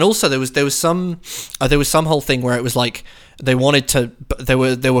 and also there was some whole thing where it was like they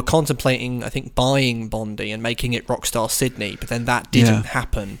were contemplating, I think, buying Bondi and making it Rockstar Sydney, but then that didn't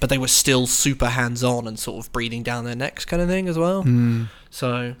happen, but they were still super hands-on and sort of breathing down their necks kind of thing as well.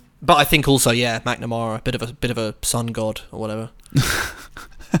 So, but I think also McNamara, a bit of a sun god or whatever.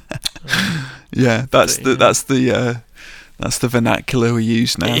 That's the vernacular we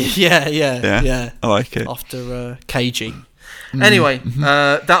use now. Yeah. I like it. After KG. Anyway,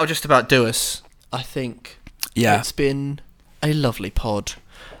 that'll just about do us, I think. Yeah. It's been a lovely pod.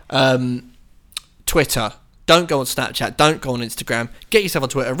 Twitter. Don't go on Snapchat. Don't go on Instagram. Get yourself on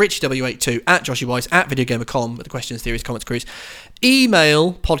Twitter. RichieW82, at JoshieWise, at VideoGamer.com with the questions, theories, comments, queries.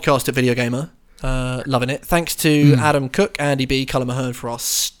 Email podcast@VideoGamer. Loving it. Thanks to Adam Cook, Andy B, Colin Mahern for our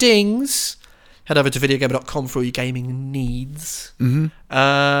stings. Head over to videogamer.com for all your gaming needs. And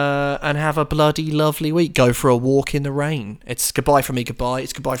have a bloody lovely week. Go for a walk in the rain. It's goodbye from me, goodbye.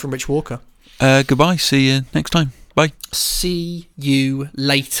 It's goodbye from Rich Walker. Goodbye. See you next time. Bye. See you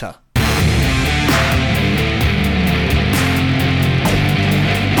later.